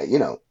I you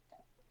know,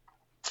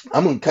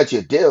 I'm gonna cut you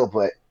a deal,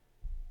 but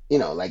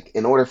like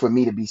in order for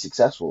me to be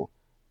successful,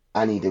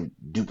 I need to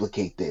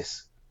duplicate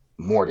this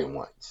more than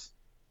once.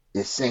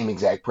 This same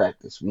exact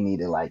practice. We need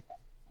to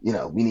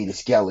we need to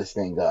scale this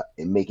thing up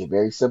and make it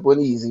very simple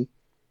and easy.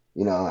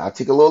 I'll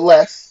take a little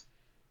less,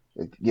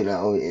 Yep,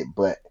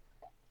 but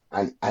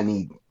I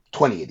need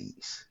 20 of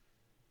these,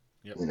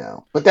 yep,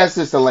 But that's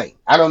just a lane.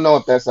 I don't know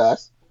if that's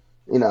us.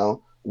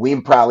 We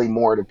probably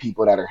more the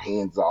people that are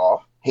hands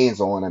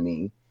on, I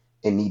mean,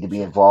 and need to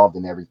be sure, involved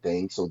in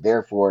everything. So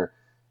therefore,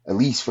 at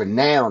least for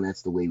now,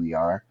 that's the way we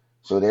are.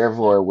 So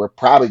yeah, therefore, we're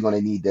probably going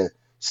to need to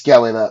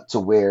scale it up to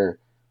where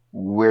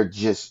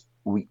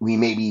we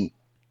maybe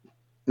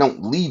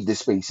don't leave the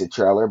space at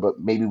trailer, but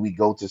maybe we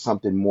go to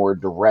something more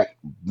direct,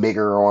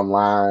 bigger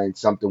online,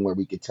 something where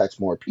we could touch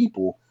more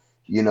people,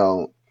 you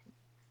know,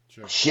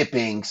 sure,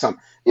 shipping,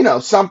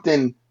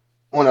 something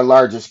on a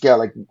larger scale.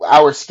 Like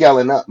our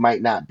scaling up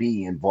might not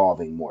be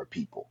involving more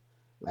people.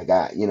 Like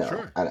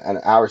sure.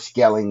 our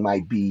scaling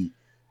might be,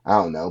 I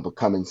don't know,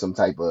 becoming some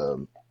type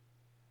of,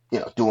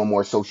 doing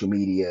more social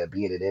media,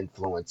 being an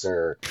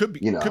influencer, Could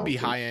be and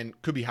high end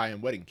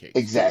wedding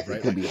cakes too, exactly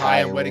right? could Like be high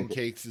end higher wedding end.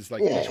 cakes is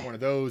like each Yeah, one of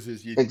those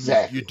is you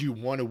exactly. do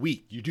one a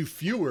week. You do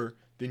fewer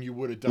than you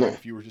would have done Yeah,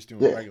 if you were just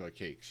doing yeah. regular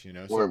cakes, you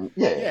know. So Or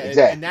yeah, yeah,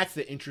 and exactly. that's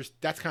the interest.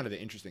 That's kind of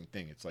the interesting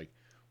thing. It's like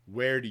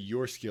where do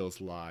your skills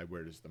lie?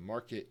 Where does the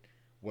market?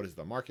 What does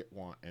the market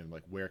want? And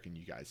like where can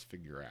you guys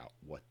figure out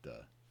what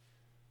the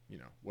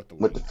what the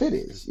What the lane fit is?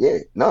 is. Because Yeah,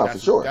 no, for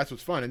sure. that's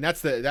what's fun, and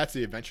that's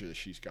the adventure that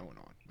she's going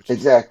on,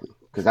 Exactly.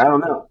 which Because is I pretty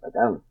don't cool. know. Like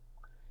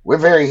we're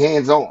very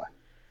hands on.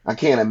 I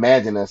can't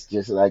imagine us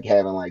just like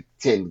having like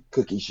 10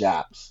 cookie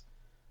shops,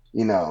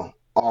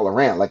 all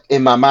around. Like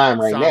in my mind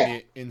right now.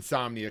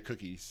 Insomnia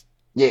cookies,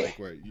 Yeah, like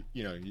where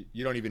you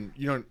don't even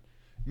you don't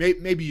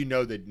maybe you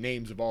know the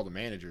names of all the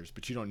managers,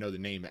 but you don't know the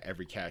name of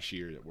every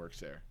cashier that works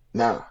there.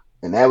 no.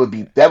 And that would Yeah,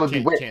 be that you would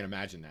be weird. can't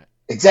imagine that.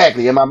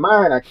 Exactly. In my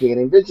mind, I can't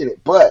envision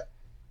it. But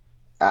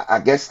I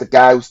guess the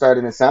guy who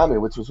started Insomnia,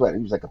 which was what,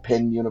 he was like a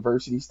Penn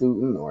University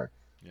student or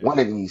Yeah, one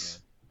of yeah, these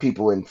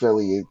people in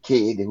Philly, a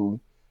kid who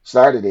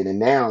started it, and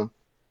now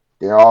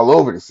they're all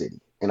over the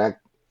city. And I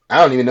I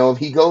don't even know if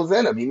he goes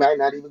in them. He might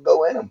not even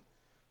go in them.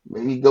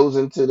 Maybe he goes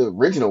into the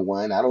original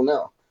one. I don't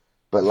know.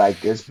 But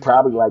like, there's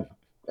probably like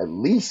at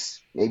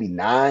least maybe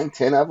 9,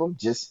 10 of them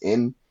just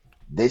in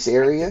this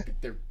I area. think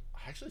that they're.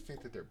 I actually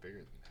think that they're bigger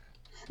than that.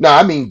 No,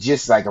 I mean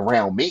just like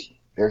around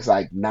me. There's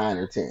like 9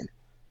 or 10.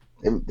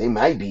 They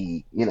might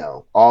be,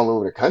 all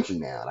over the country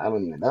now. And I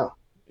don't even know.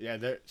 Yeah,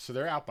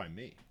 they're out by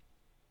me.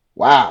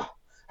 Wow,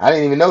 I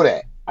didn't even know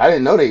that. I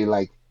didn't know they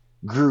like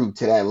grew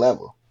to that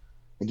level.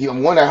 Like, I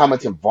wonder how Yeah,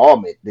 much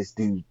involvement this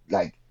dude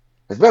like.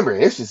 Cause remember,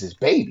 this is his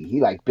baby.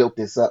 He like built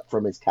this up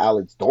from his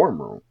college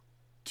dorm room.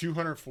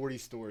 240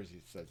 stores.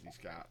 He says he's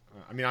got.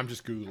 I mean, I'm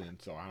just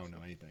googling, so I don't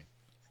know anything.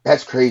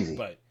 That's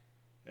crazy. But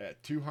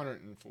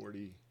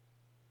 240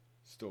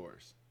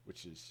 stores,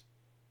 which is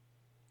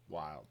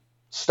wild.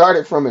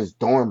 Started from his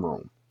dorm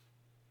room.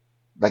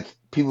 Like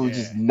people were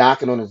just Yeah,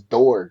 knocking on his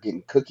door,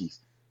 getting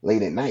cookies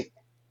late at night.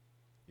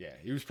 yeah.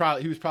 He was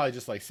probably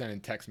just like sending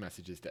text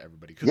messages to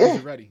everybody. Cookies Yeah,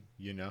 are ready,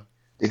 you know.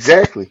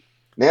 exactly.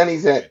 Now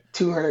he's Yeah. at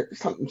 200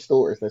 something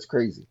stores. That's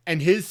crazy.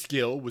 And his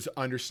skill was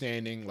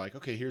understanding, like,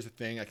 okay, here's the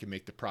thing, I can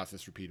make the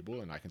process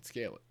repeatable and I can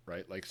scale it,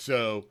 right? Like,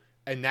 so,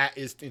 and that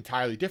is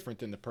entirely different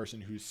than the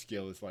person whose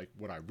skill is like,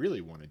 what I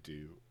really want to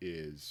do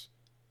is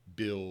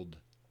build,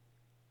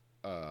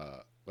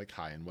 like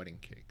high end wedding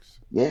cakes.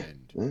 Yeah,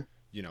 And, yeah.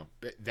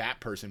 that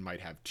person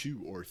might have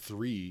 2 or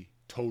 3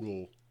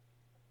 total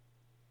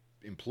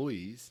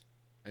employees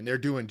and they're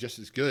doing just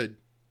as good,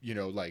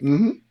 like,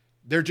 Hmm.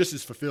 they're just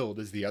as fulfilled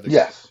as the other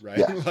guy, Yes,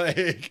 right? yes.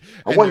 Like,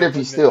 I and wonder they're if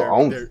he putting it, still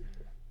owns it. they're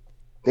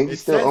Think he it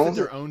still says that owns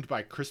it? they're owned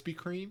by Krispy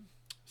Kreme.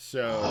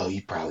 Oh, So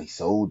he probably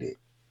sold it.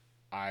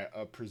 I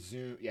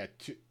presume, yeah,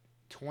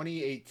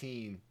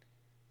 2018,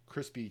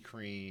 Krispy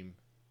Kreme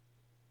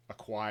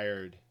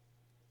acquired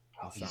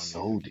Oh, he Insomnia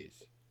sold it.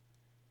 Cookies.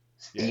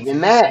 Yeah, so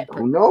Even that,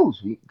 who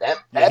knows? That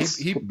yeah,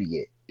 that's could be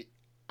it.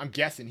 I'm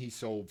guessing he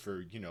sold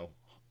for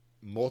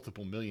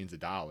multiple millions of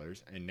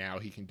dollars, and now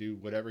he can do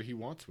whatever he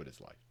wants with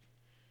his life.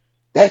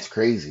 That's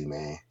crazy,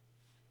 man.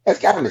 That's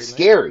It's a kind of great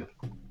land. scary.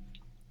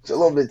 It's a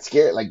little bit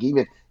scary. Like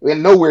even we're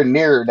nowhere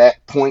near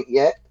that point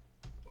yet.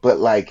 But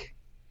like,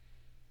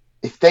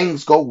 if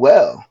things go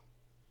well,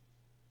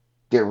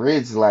 there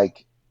is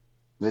like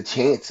the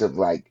chance of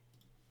like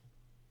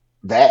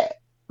that.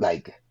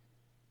 Like,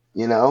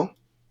 you know,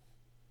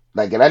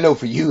 and I know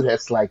for you,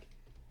 that's like,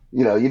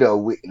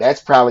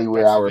 that's probably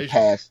where That's the our vision.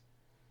 paths.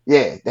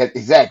 Yeah, that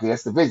exactly.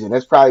 That's the vision.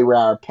 That's probably where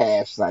our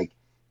paths like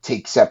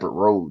take separate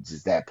roads.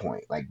 Is that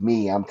point? Like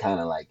me, I'm kind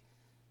of like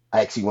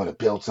I actually want to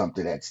build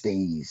something that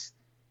stays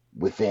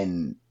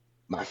within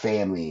my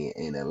family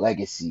and a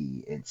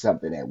legacy and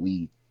something that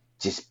we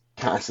just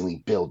constantly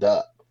build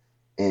up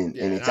and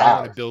Yeah, and it's I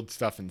want to ours. build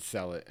stuff and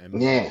sell it and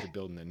move on Yeah, to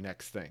building the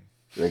next thing.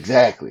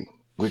 exactly.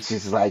 Which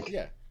is like,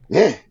 Yeah,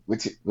 yeah,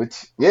 which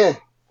yeah,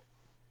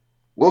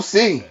 we'll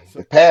see. yeah.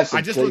 The So paths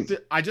I are just looked crazy.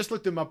 at, I just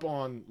looked him up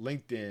on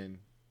LinkedIn,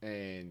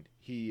 and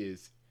he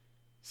is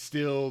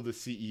still the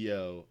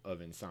CEO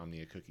of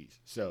Insomnia Cookies.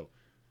 So,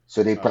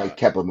 So they probably uh,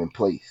 kept them in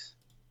place.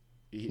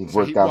 he, He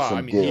so he, worked out well,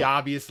 I some mean, he deal.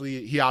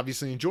 obviously he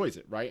obviously enjoys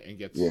it, right? And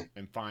Yeah, gets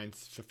and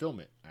finds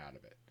fulfillment out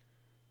of it.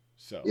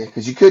 So, yeah,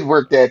 because you could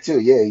work uh, that too.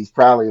 Yeah, he's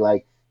probably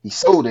like he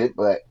sold it,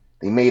 but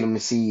they made him the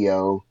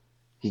CEO.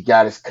 He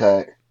got his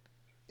cut.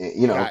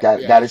 he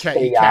got yeah Got his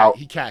payout.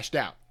 he cashed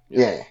out.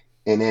 Yeah, Yeah,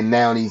 and then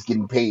now he's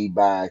getting paid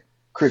by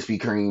Krispy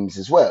Kremes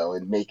as well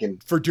and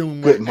making for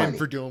doing good for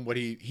money. doing what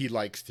he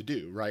likes to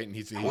do, right? And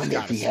I he's wonder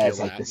if got a he has skill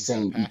like at the and he's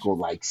got a same passion equal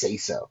for. like say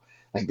so.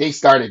 Like they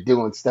started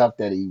doing stuff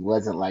that he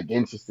wasn't like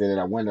interested in.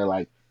 I wonder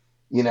like,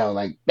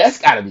 like that's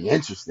got to be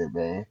interesting,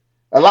 man.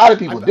 A lot of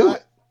people do I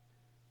it.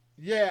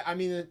 Yeah, I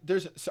mean,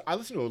 I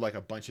listen to like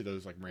a bunch of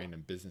those like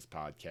random business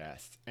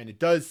podcasts, and it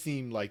does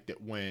seem like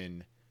that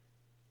when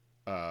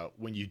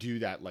you do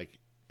that like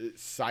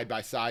side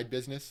by side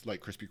business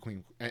like Krispy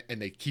Kreme,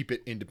 and they keep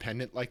it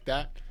independent like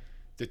that,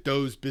 that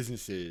those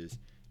businesses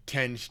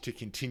tend to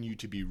continue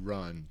to be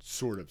run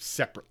sort of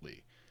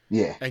separately,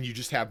 Yeah, and you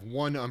just have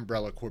one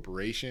umbrella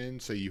corporation,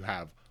 so you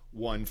have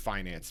one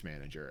finance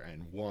manager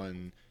and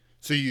one,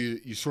 so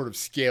you sort of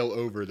scale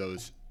over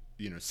those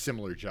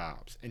similar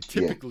jobs, and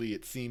yeah, typically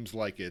it seems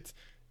like it's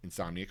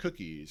Insomnia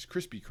Cookies,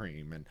 Krispy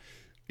Kreme, and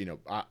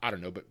I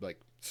don't know, but like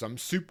some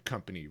soup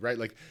company, right?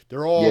 Like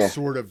they're all yeah,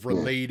 sort of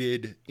yeah,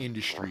 related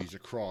industries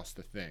across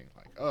the thing.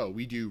 Like, oh,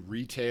 we do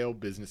retail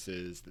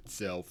businesses that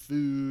sell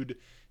food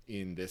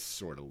in this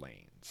sort of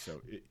lane,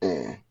 so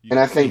yeah. you And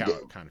I can see think how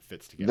it kind of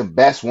fits the together.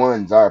 best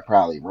ones are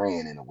probably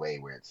ran in a way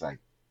where it's like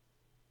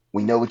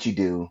we know what you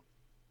do.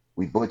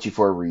 We bought you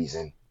for a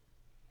reason.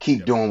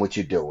 Keep Yep. doing what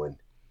you're doing.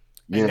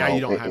 And You now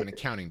you know, don't have an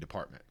accounting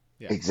department.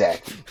 Yeah.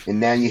 exactly. And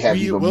now you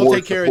have We even will more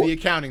take care of the support.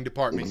 accounting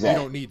department. You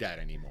don't Exactly. need that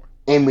anymore.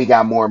 And Yeah. we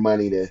got more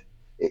money to,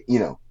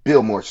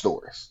 build more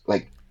stores.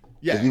 Like,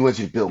 because Yeah. we want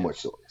you to build Yeah. more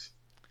stores.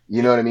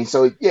 You know Yeah. what I mean?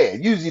 So, yeah,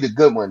 usually the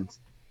good ones,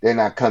 they're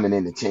not coming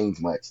in to change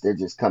much. They're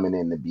just coming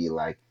in to be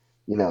like,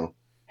 you know,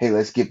 hey,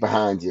 let's get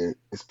behind you.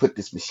 Let's put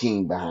this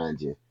machine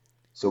behind you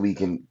so we Yeah.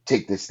 can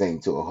take this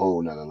thing to a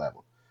whole nother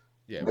level.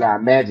 Yeah, but I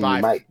imagine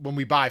you might. when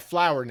we buy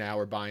flour now,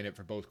 we're buying it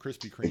for both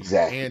Krispy Kreme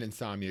Exactly. and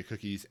Insomnia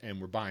cookies, and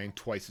we're buying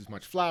twice as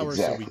much flour,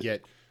 so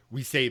Exactly.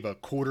 we save a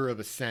quarter of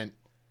a cent,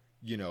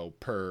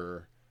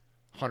 per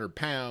 100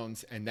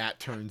 pounds, and that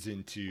turns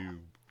into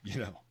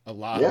a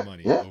lot of Yeah.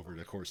 money Yeah. over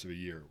the course of a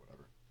year or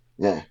whatever.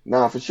 Yeah.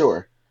 No, for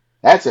sure.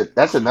 That's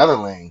another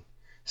lane.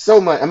 So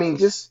much. I mean,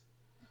 just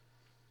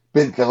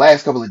been the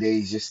last couple of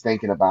days just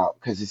thinking about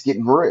because it's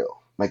getting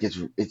real. Like it's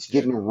Yeah,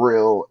 getting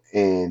real,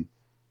 and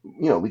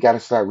we got to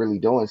start really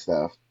doing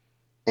stuff.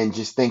 And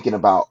just thinking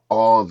about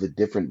all the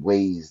different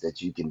ways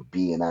that you can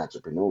be an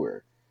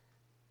entrepreneur.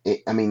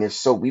 I mean,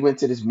 we went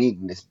to this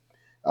meeting, this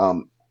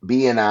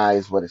BNI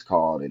is what it's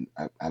called, and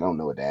I don't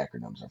know what the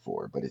acronyms are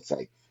for, but it's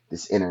like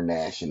this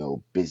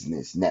International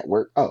Business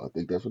Network. Oh, I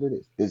think that's what it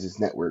is. Business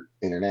Network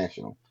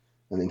International.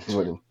 I think that's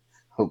what right. it,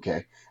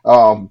 okay.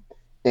 Um,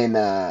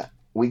 and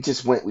we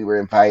just went, we were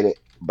invited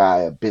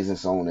by a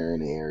business owner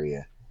in the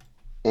area,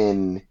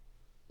 and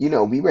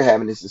we were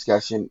having this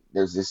discussion.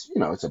 There's this,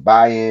 it's a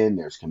buy-in,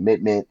 there's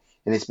commitment,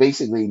 and it's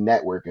basically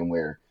networking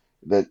where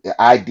the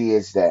idea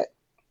is that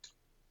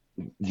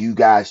you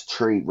guys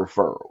trade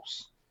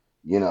referrals.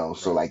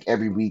 So Right. like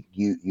every week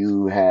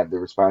you have the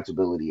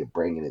responsibility of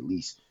bringing at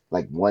least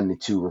like 1 to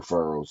 2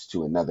 referrals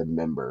to another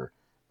member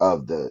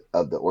of the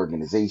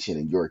organization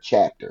in your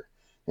chapter.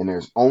 And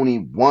there's only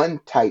one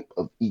type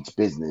of each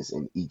business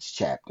in each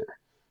chapter.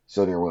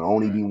 So there will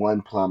only Right. be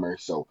one plumber.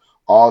 So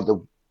all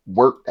the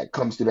work that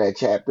comes to that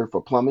chapter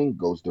for plumbing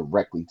goes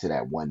directly to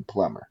that one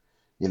plumber.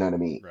 You know what I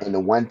mean? And Right. the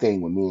one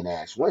thing when me and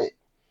Ash went,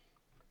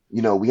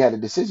 we had a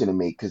decision to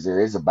make because there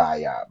is a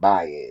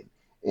buy-in,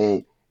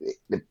 and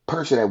the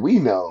person that we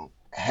know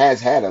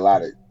has had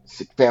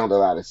found a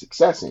lot of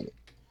success in it.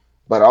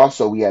 But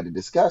also we had to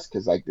discuss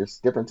because like there's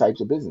different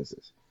types of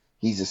businesses.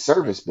 He's a Right.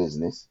 service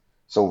business,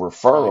 so Right.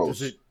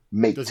 referrals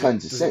make Does it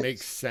tons of does it make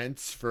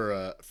sense. sense for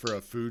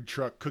a food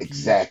truck cookie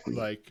Exactly.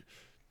 like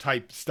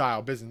type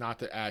style business? Not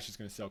that Ash is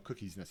going to sell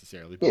cookies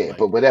necessarily, but Yeah,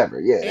 but like, whatever.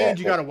 Yeah, and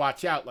you got to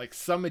watch out. Like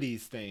some of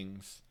these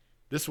things,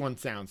 this one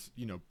sounds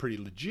pretty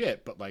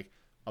legit, but like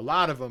a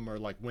lot of them are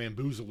like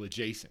Wamboozle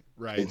adjacent,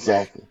 right? Like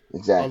exactly, a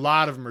exactly.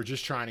 lot of them are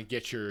just trying to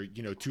get your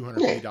Yeah.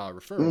 $250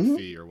 referral Hmm.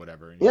 fee or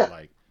whatever, and you're Yeah.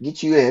 like,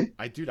 Get you in.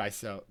 I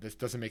sell this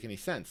doesn't make any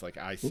sense. Like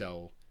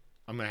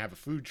I'm gonna have a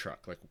food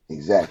truck. Like,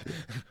 Exactly.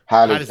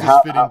 how does this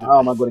fit into How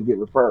am I this? going to get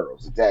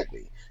referrals?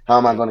 Exactly. How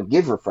am I Right. going to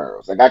give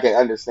referrals? Like I can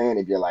understand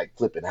if you're like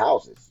flipping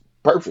houses,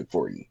 perfect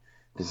for you,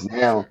 because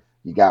now Sure.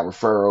 you got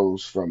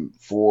referrals from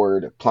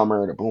Ford, the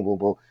plumber, the boom, boom,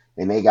 boom,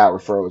 and they got Yeah.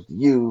 referrals to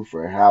you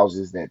for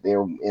houses that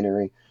they're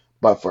entering.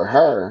 But for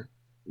her,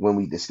 when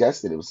we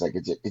discussed it, it was like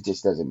it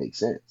just doesn't make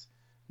sense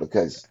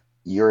Yeah. because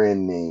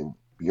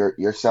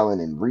you're selling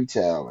in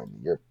retail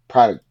and your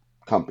product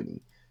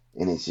company,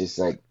 and it's just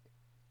like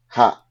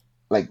how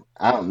like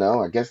I don't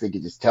know. I guess they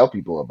could just tell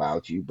people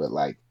about you, but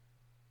like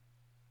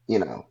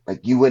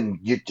like you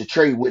wouldn't your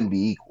trade wouldn't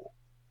be equal.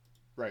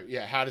 Right.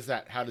 Yeah. How does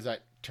that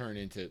turn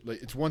into?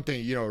 Like, it's one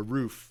thing, a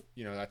roof.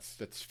 That's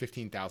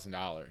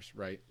 $15,000,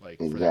 right? Like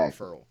for that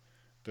Exactly. referral.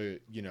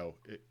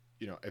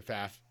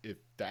 If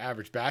the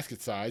average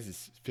basket size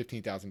is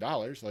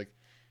 $15,000, like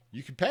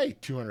you could pay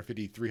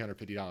 $250,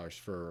 $350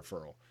 for a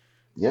referral.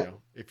 Yep.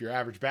 If your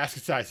average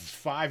basket size is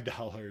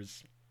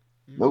 $5,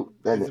 Nope.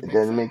 does it It make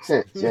doesn't make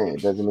sense? sense. Yeah,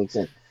 it doesn't make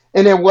sense.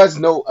 And there was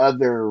no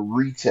other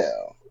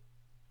retail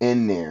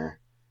in there,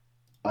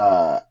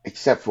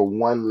 except for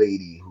one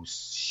lady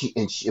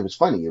it was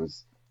funny.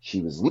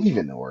 She was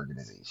leaving the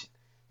organization,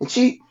 and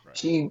Right.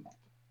 she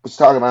was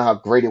talking about how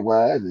great it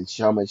was and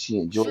how much she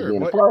enjoyed Sure.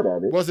 being a What part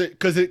of it. was it?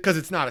 Because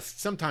it's not.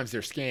 Sometimes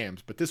they're scams,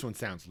 but this one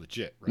sounds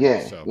legit, right?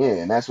 Yeah, So yeah,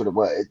 and that's what it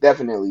was. It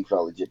definitely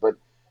felt legit, but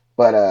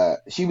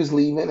she was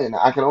leaving, and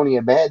I can only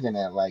imagine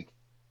that like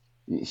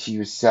she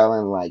was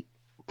selling like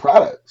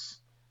products,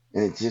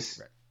 and it just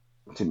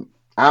right, to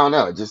I don't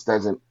know, it just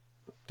doesn't.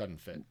 doesn't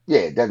fit. Yeah,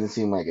 it doesn't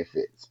seem like it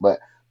fits, but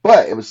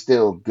it was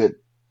still good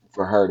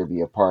for her to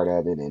be a part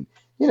of it, and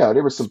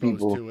there were some Exposed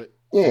people. to it.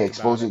 Yeah, Think about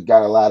exposure it.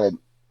 got a lot of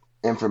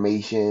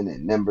information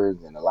and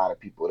numbers, and a lot of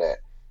people that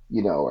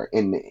are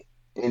in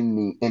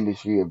the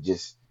industry of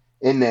just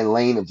in their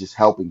lane of just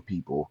helping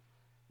people,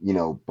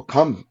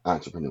 become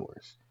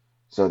entrepreneurs.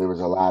 So there was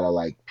a lot of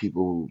like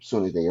people who, as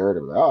soon as they heard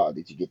of it, oh,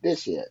 did you get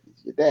this yet? Did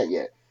you get that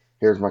yet?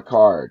 Here's my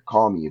card.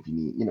 Call me if you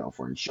need,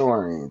 for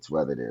insurance,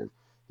 whether there's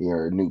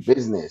your new Sure.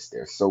 business.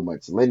 There's so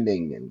much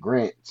lending and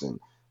grants and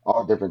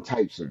all different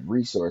types Sure. of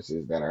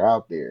resources that are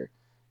out there.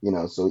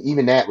 So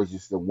even that was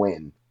just a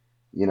win,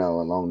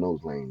 along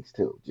those lanes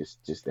too.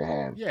 Just to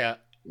have, Yeah.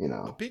 you A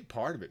know, big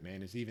part of it,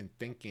 man, is even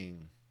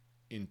thinking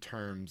in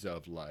terms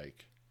of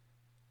like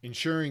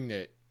ensuring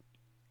that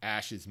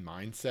Ash's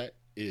mindset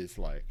is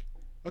like,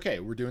 okay,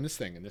 we're doing this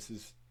thing, and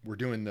we're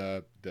doing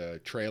the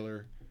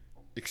trailer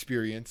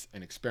experience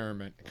and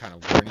experiment and kind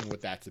of learning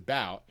what that's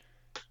about.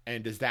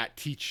 And does that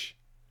teach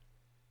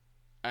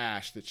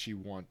Ash that she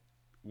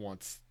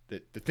wants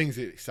that the things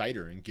that excite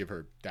her and give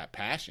her that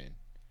passion?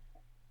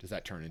 Does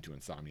that turn into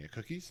insomnia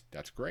cookies?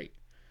 That's great.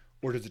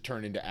 Or does it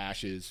turn into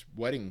Ash's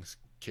wedding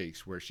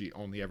cakes where she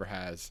only ever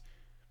has,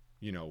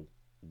 you know,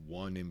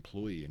 one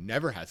employee and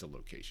never has a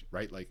location,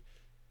 right? Like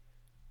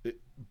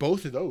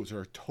both of those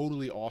are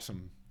totally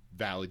awesome,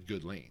 valid,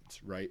 good lanes,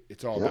 right?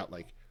 It's all Yep. about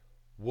like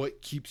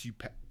what keeps you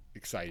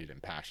excited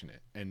and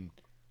passionate, and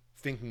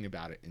thinking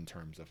about it in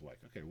terms of like,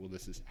 okay, well,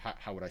 this is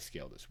how would I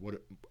scale this?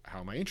 How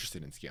am I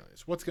interested in scaling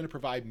this? What's going to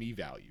provide me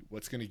value?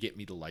 What's going to get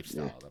me the Yeah.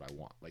 lifestyle that I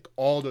want? Like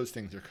all those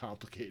things are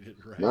complicated,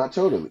 right? Not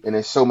totally. And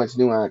there's so much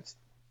nuance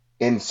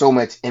and so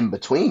much in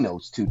between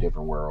those two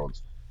different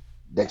worlds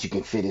that you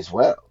can fit as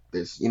well.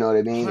 There's, you know what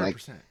I mean? Like,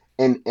 100%.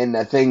 and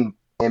the thing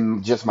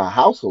in just my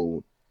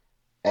household,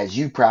 as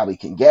you probably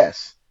can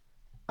guess,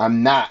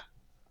 I'm not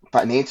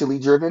financially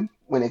driven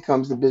when it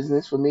comes to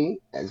business for me,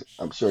 as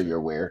I'm sure you're Sure.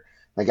 aware.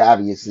 Like,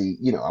 obviously,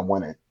 I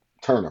want to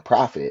turn a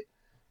profit,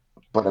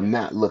 but I'm Yeah.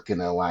 not looking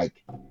to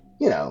like,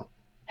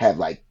 have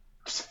like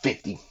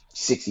 50,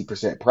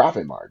 60%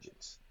 profit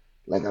margins.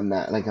 I'm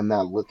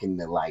not looking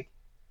to like,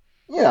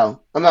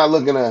 I'm not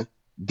looking to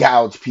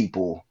gouge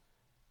people.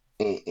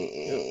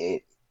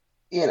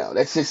 Yep.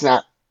 That's just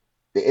not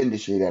the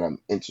industry that I'm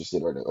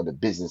interested, or the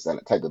business,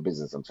 that type of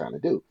business I'm trying to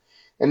do.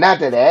 And not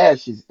that Sure.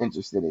 Ash is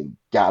interested in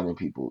gouging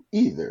people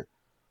either,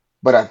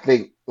 but I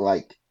think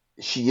like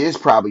she is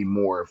probably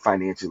more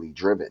financially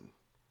driven,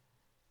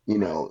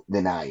 Right.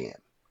 than I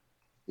am.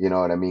 You know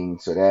what I mean?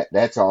 So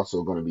that's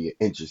also going to be an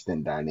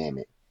interesting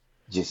dynamic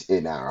just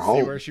in our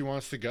See where home. she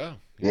wants to go.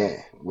 Yeah.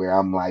 Yeah, where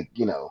I'm like,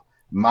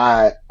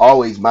 my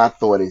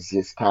thought is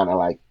just kind of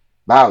like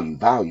value,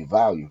 value,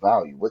 value,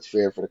 value. What's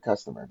fair for the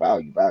customer?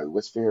 Value, value.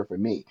 What's fair for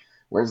me?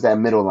 Where's that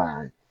middle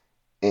line?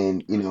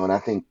 And Right. and I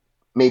think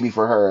maybe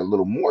for her a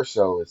little more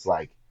so, it's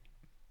like,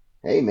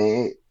 hey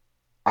man,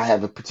 I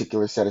have a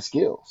particular set of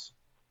skills.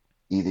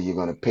 Either you're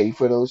going to pay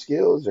for those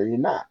skills or you're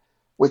not,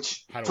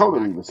 which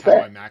totally How do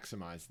I respect.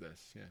 maximize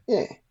this? Yeah.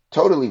 Yeah,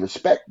 totally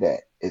respect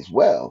that as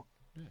well.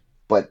 Yeah.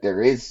 But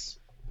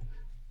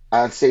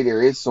I'd say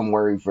there is some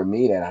worry for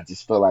me that I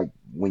just feel like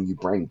when you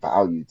bring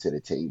value to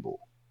the table,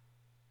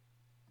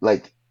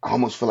 like I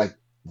almost feel like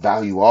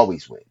value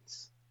always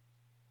wins.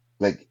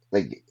 Like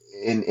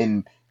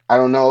in I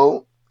don't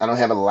know, I don't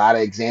have a lot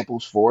of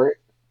examples for it,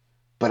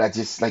 but I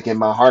just like in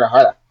my heart of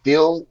heart I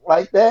feel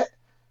like that,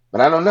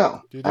 but I don't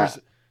know. Dude, I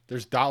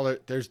there's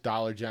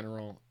Dollar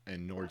General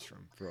and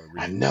Nordstrom for a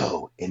I reason.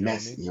 know, You and know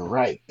what I that's mean? you're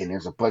right. And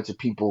there's a bunch of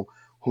people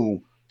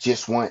who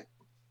just want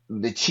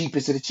the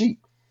cheapest of the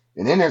cheap.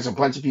 And then there's a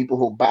bunch of people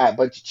who buy a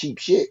bunch of cheap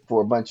shit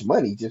for a bunch of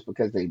money just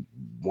because they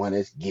want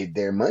to give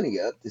their money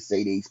up to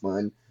say they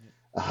spun Yeah.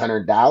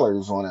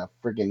 $100 on a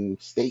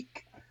freaking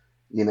steak,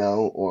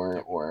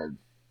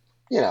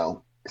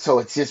 Yep. so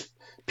it's just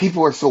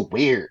people are so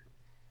weird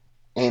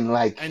and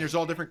like, And there's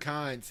all different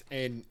kinds,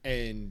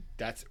 and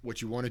that's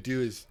what you want to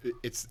do is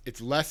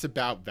it's less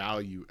about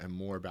value and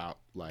more about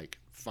like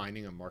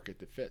finding a market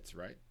that fits,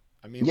 right?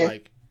 I mean, yeah,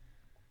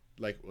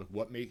 like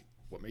what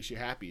makes you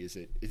happy? Is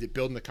it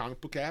building the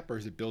comic book app, or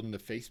is it building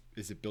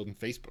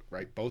Facebook,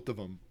 right? Both of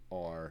them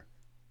are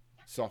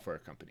software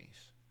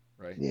companies,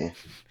 right? yeah,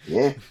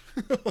 yeah,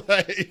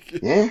 Like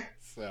yeah.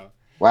 so.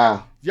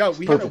 Wow, Yo, it's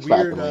a perfect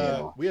spot to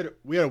land on. we had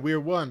a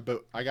weird one,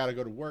 but I gotta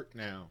go to work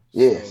now.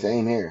 Yeah, So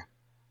same here.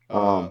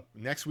 Um,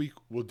 next week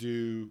we'll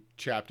do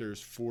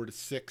chapters 4 to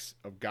 6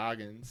 of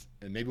Goggins,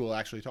 and maybe we'll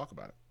actually talk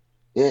about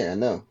yeah, I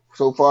know.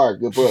 So far,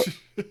 good book.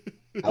 it.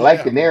 I like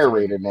Yeah, the I'm enjoying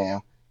narrator it.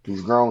 now.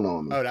 He's grown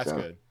on me. Oh, that's So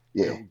good.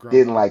 yeah, It grown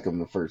didn't on you, like him good.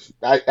 the first.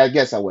 I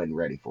guess I wasn't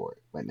ready for it,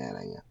 but now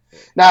I am. Yeah,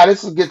 Nah,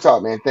 this is good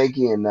talk, man. Thank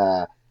you, and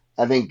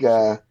I think for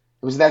sure.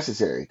 it was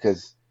necessary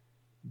because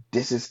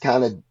this is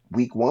kind of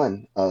week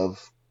one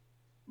of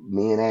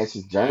me and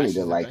Ash's journey to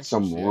Ashes like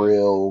some Adventures, yeah,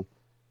 real.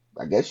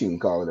 I guess you can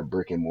call it a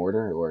brick and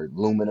mortar or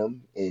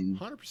aluminum in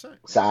 100%. Yeah.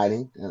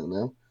 siding. I don't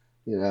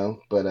know,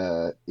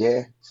 but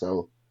yeah.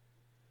 So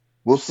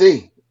we'll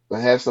see.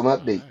 We'll have some All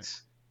right,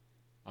 updates.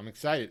 I'm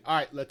excited. All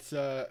right, let's.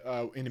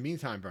 In the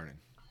meantime, Vernon,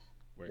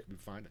 where can we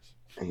find us?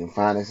 You can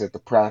find us at the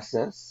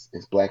process.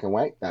 It's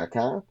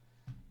blackandwhite.com.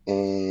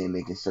 And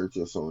they can search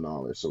us on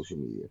all our social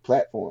media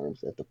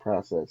platforms at the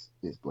process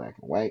is black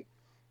and white.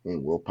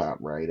 And we'll pop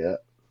right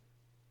up.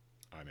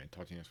 All right, man.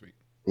 Talk to you next week.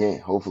 Yeah,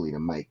 hopefully the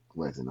mic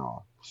wasn't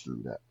all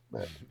screwed up,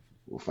 but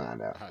we'll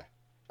find out. All right,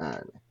 All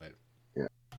right. later.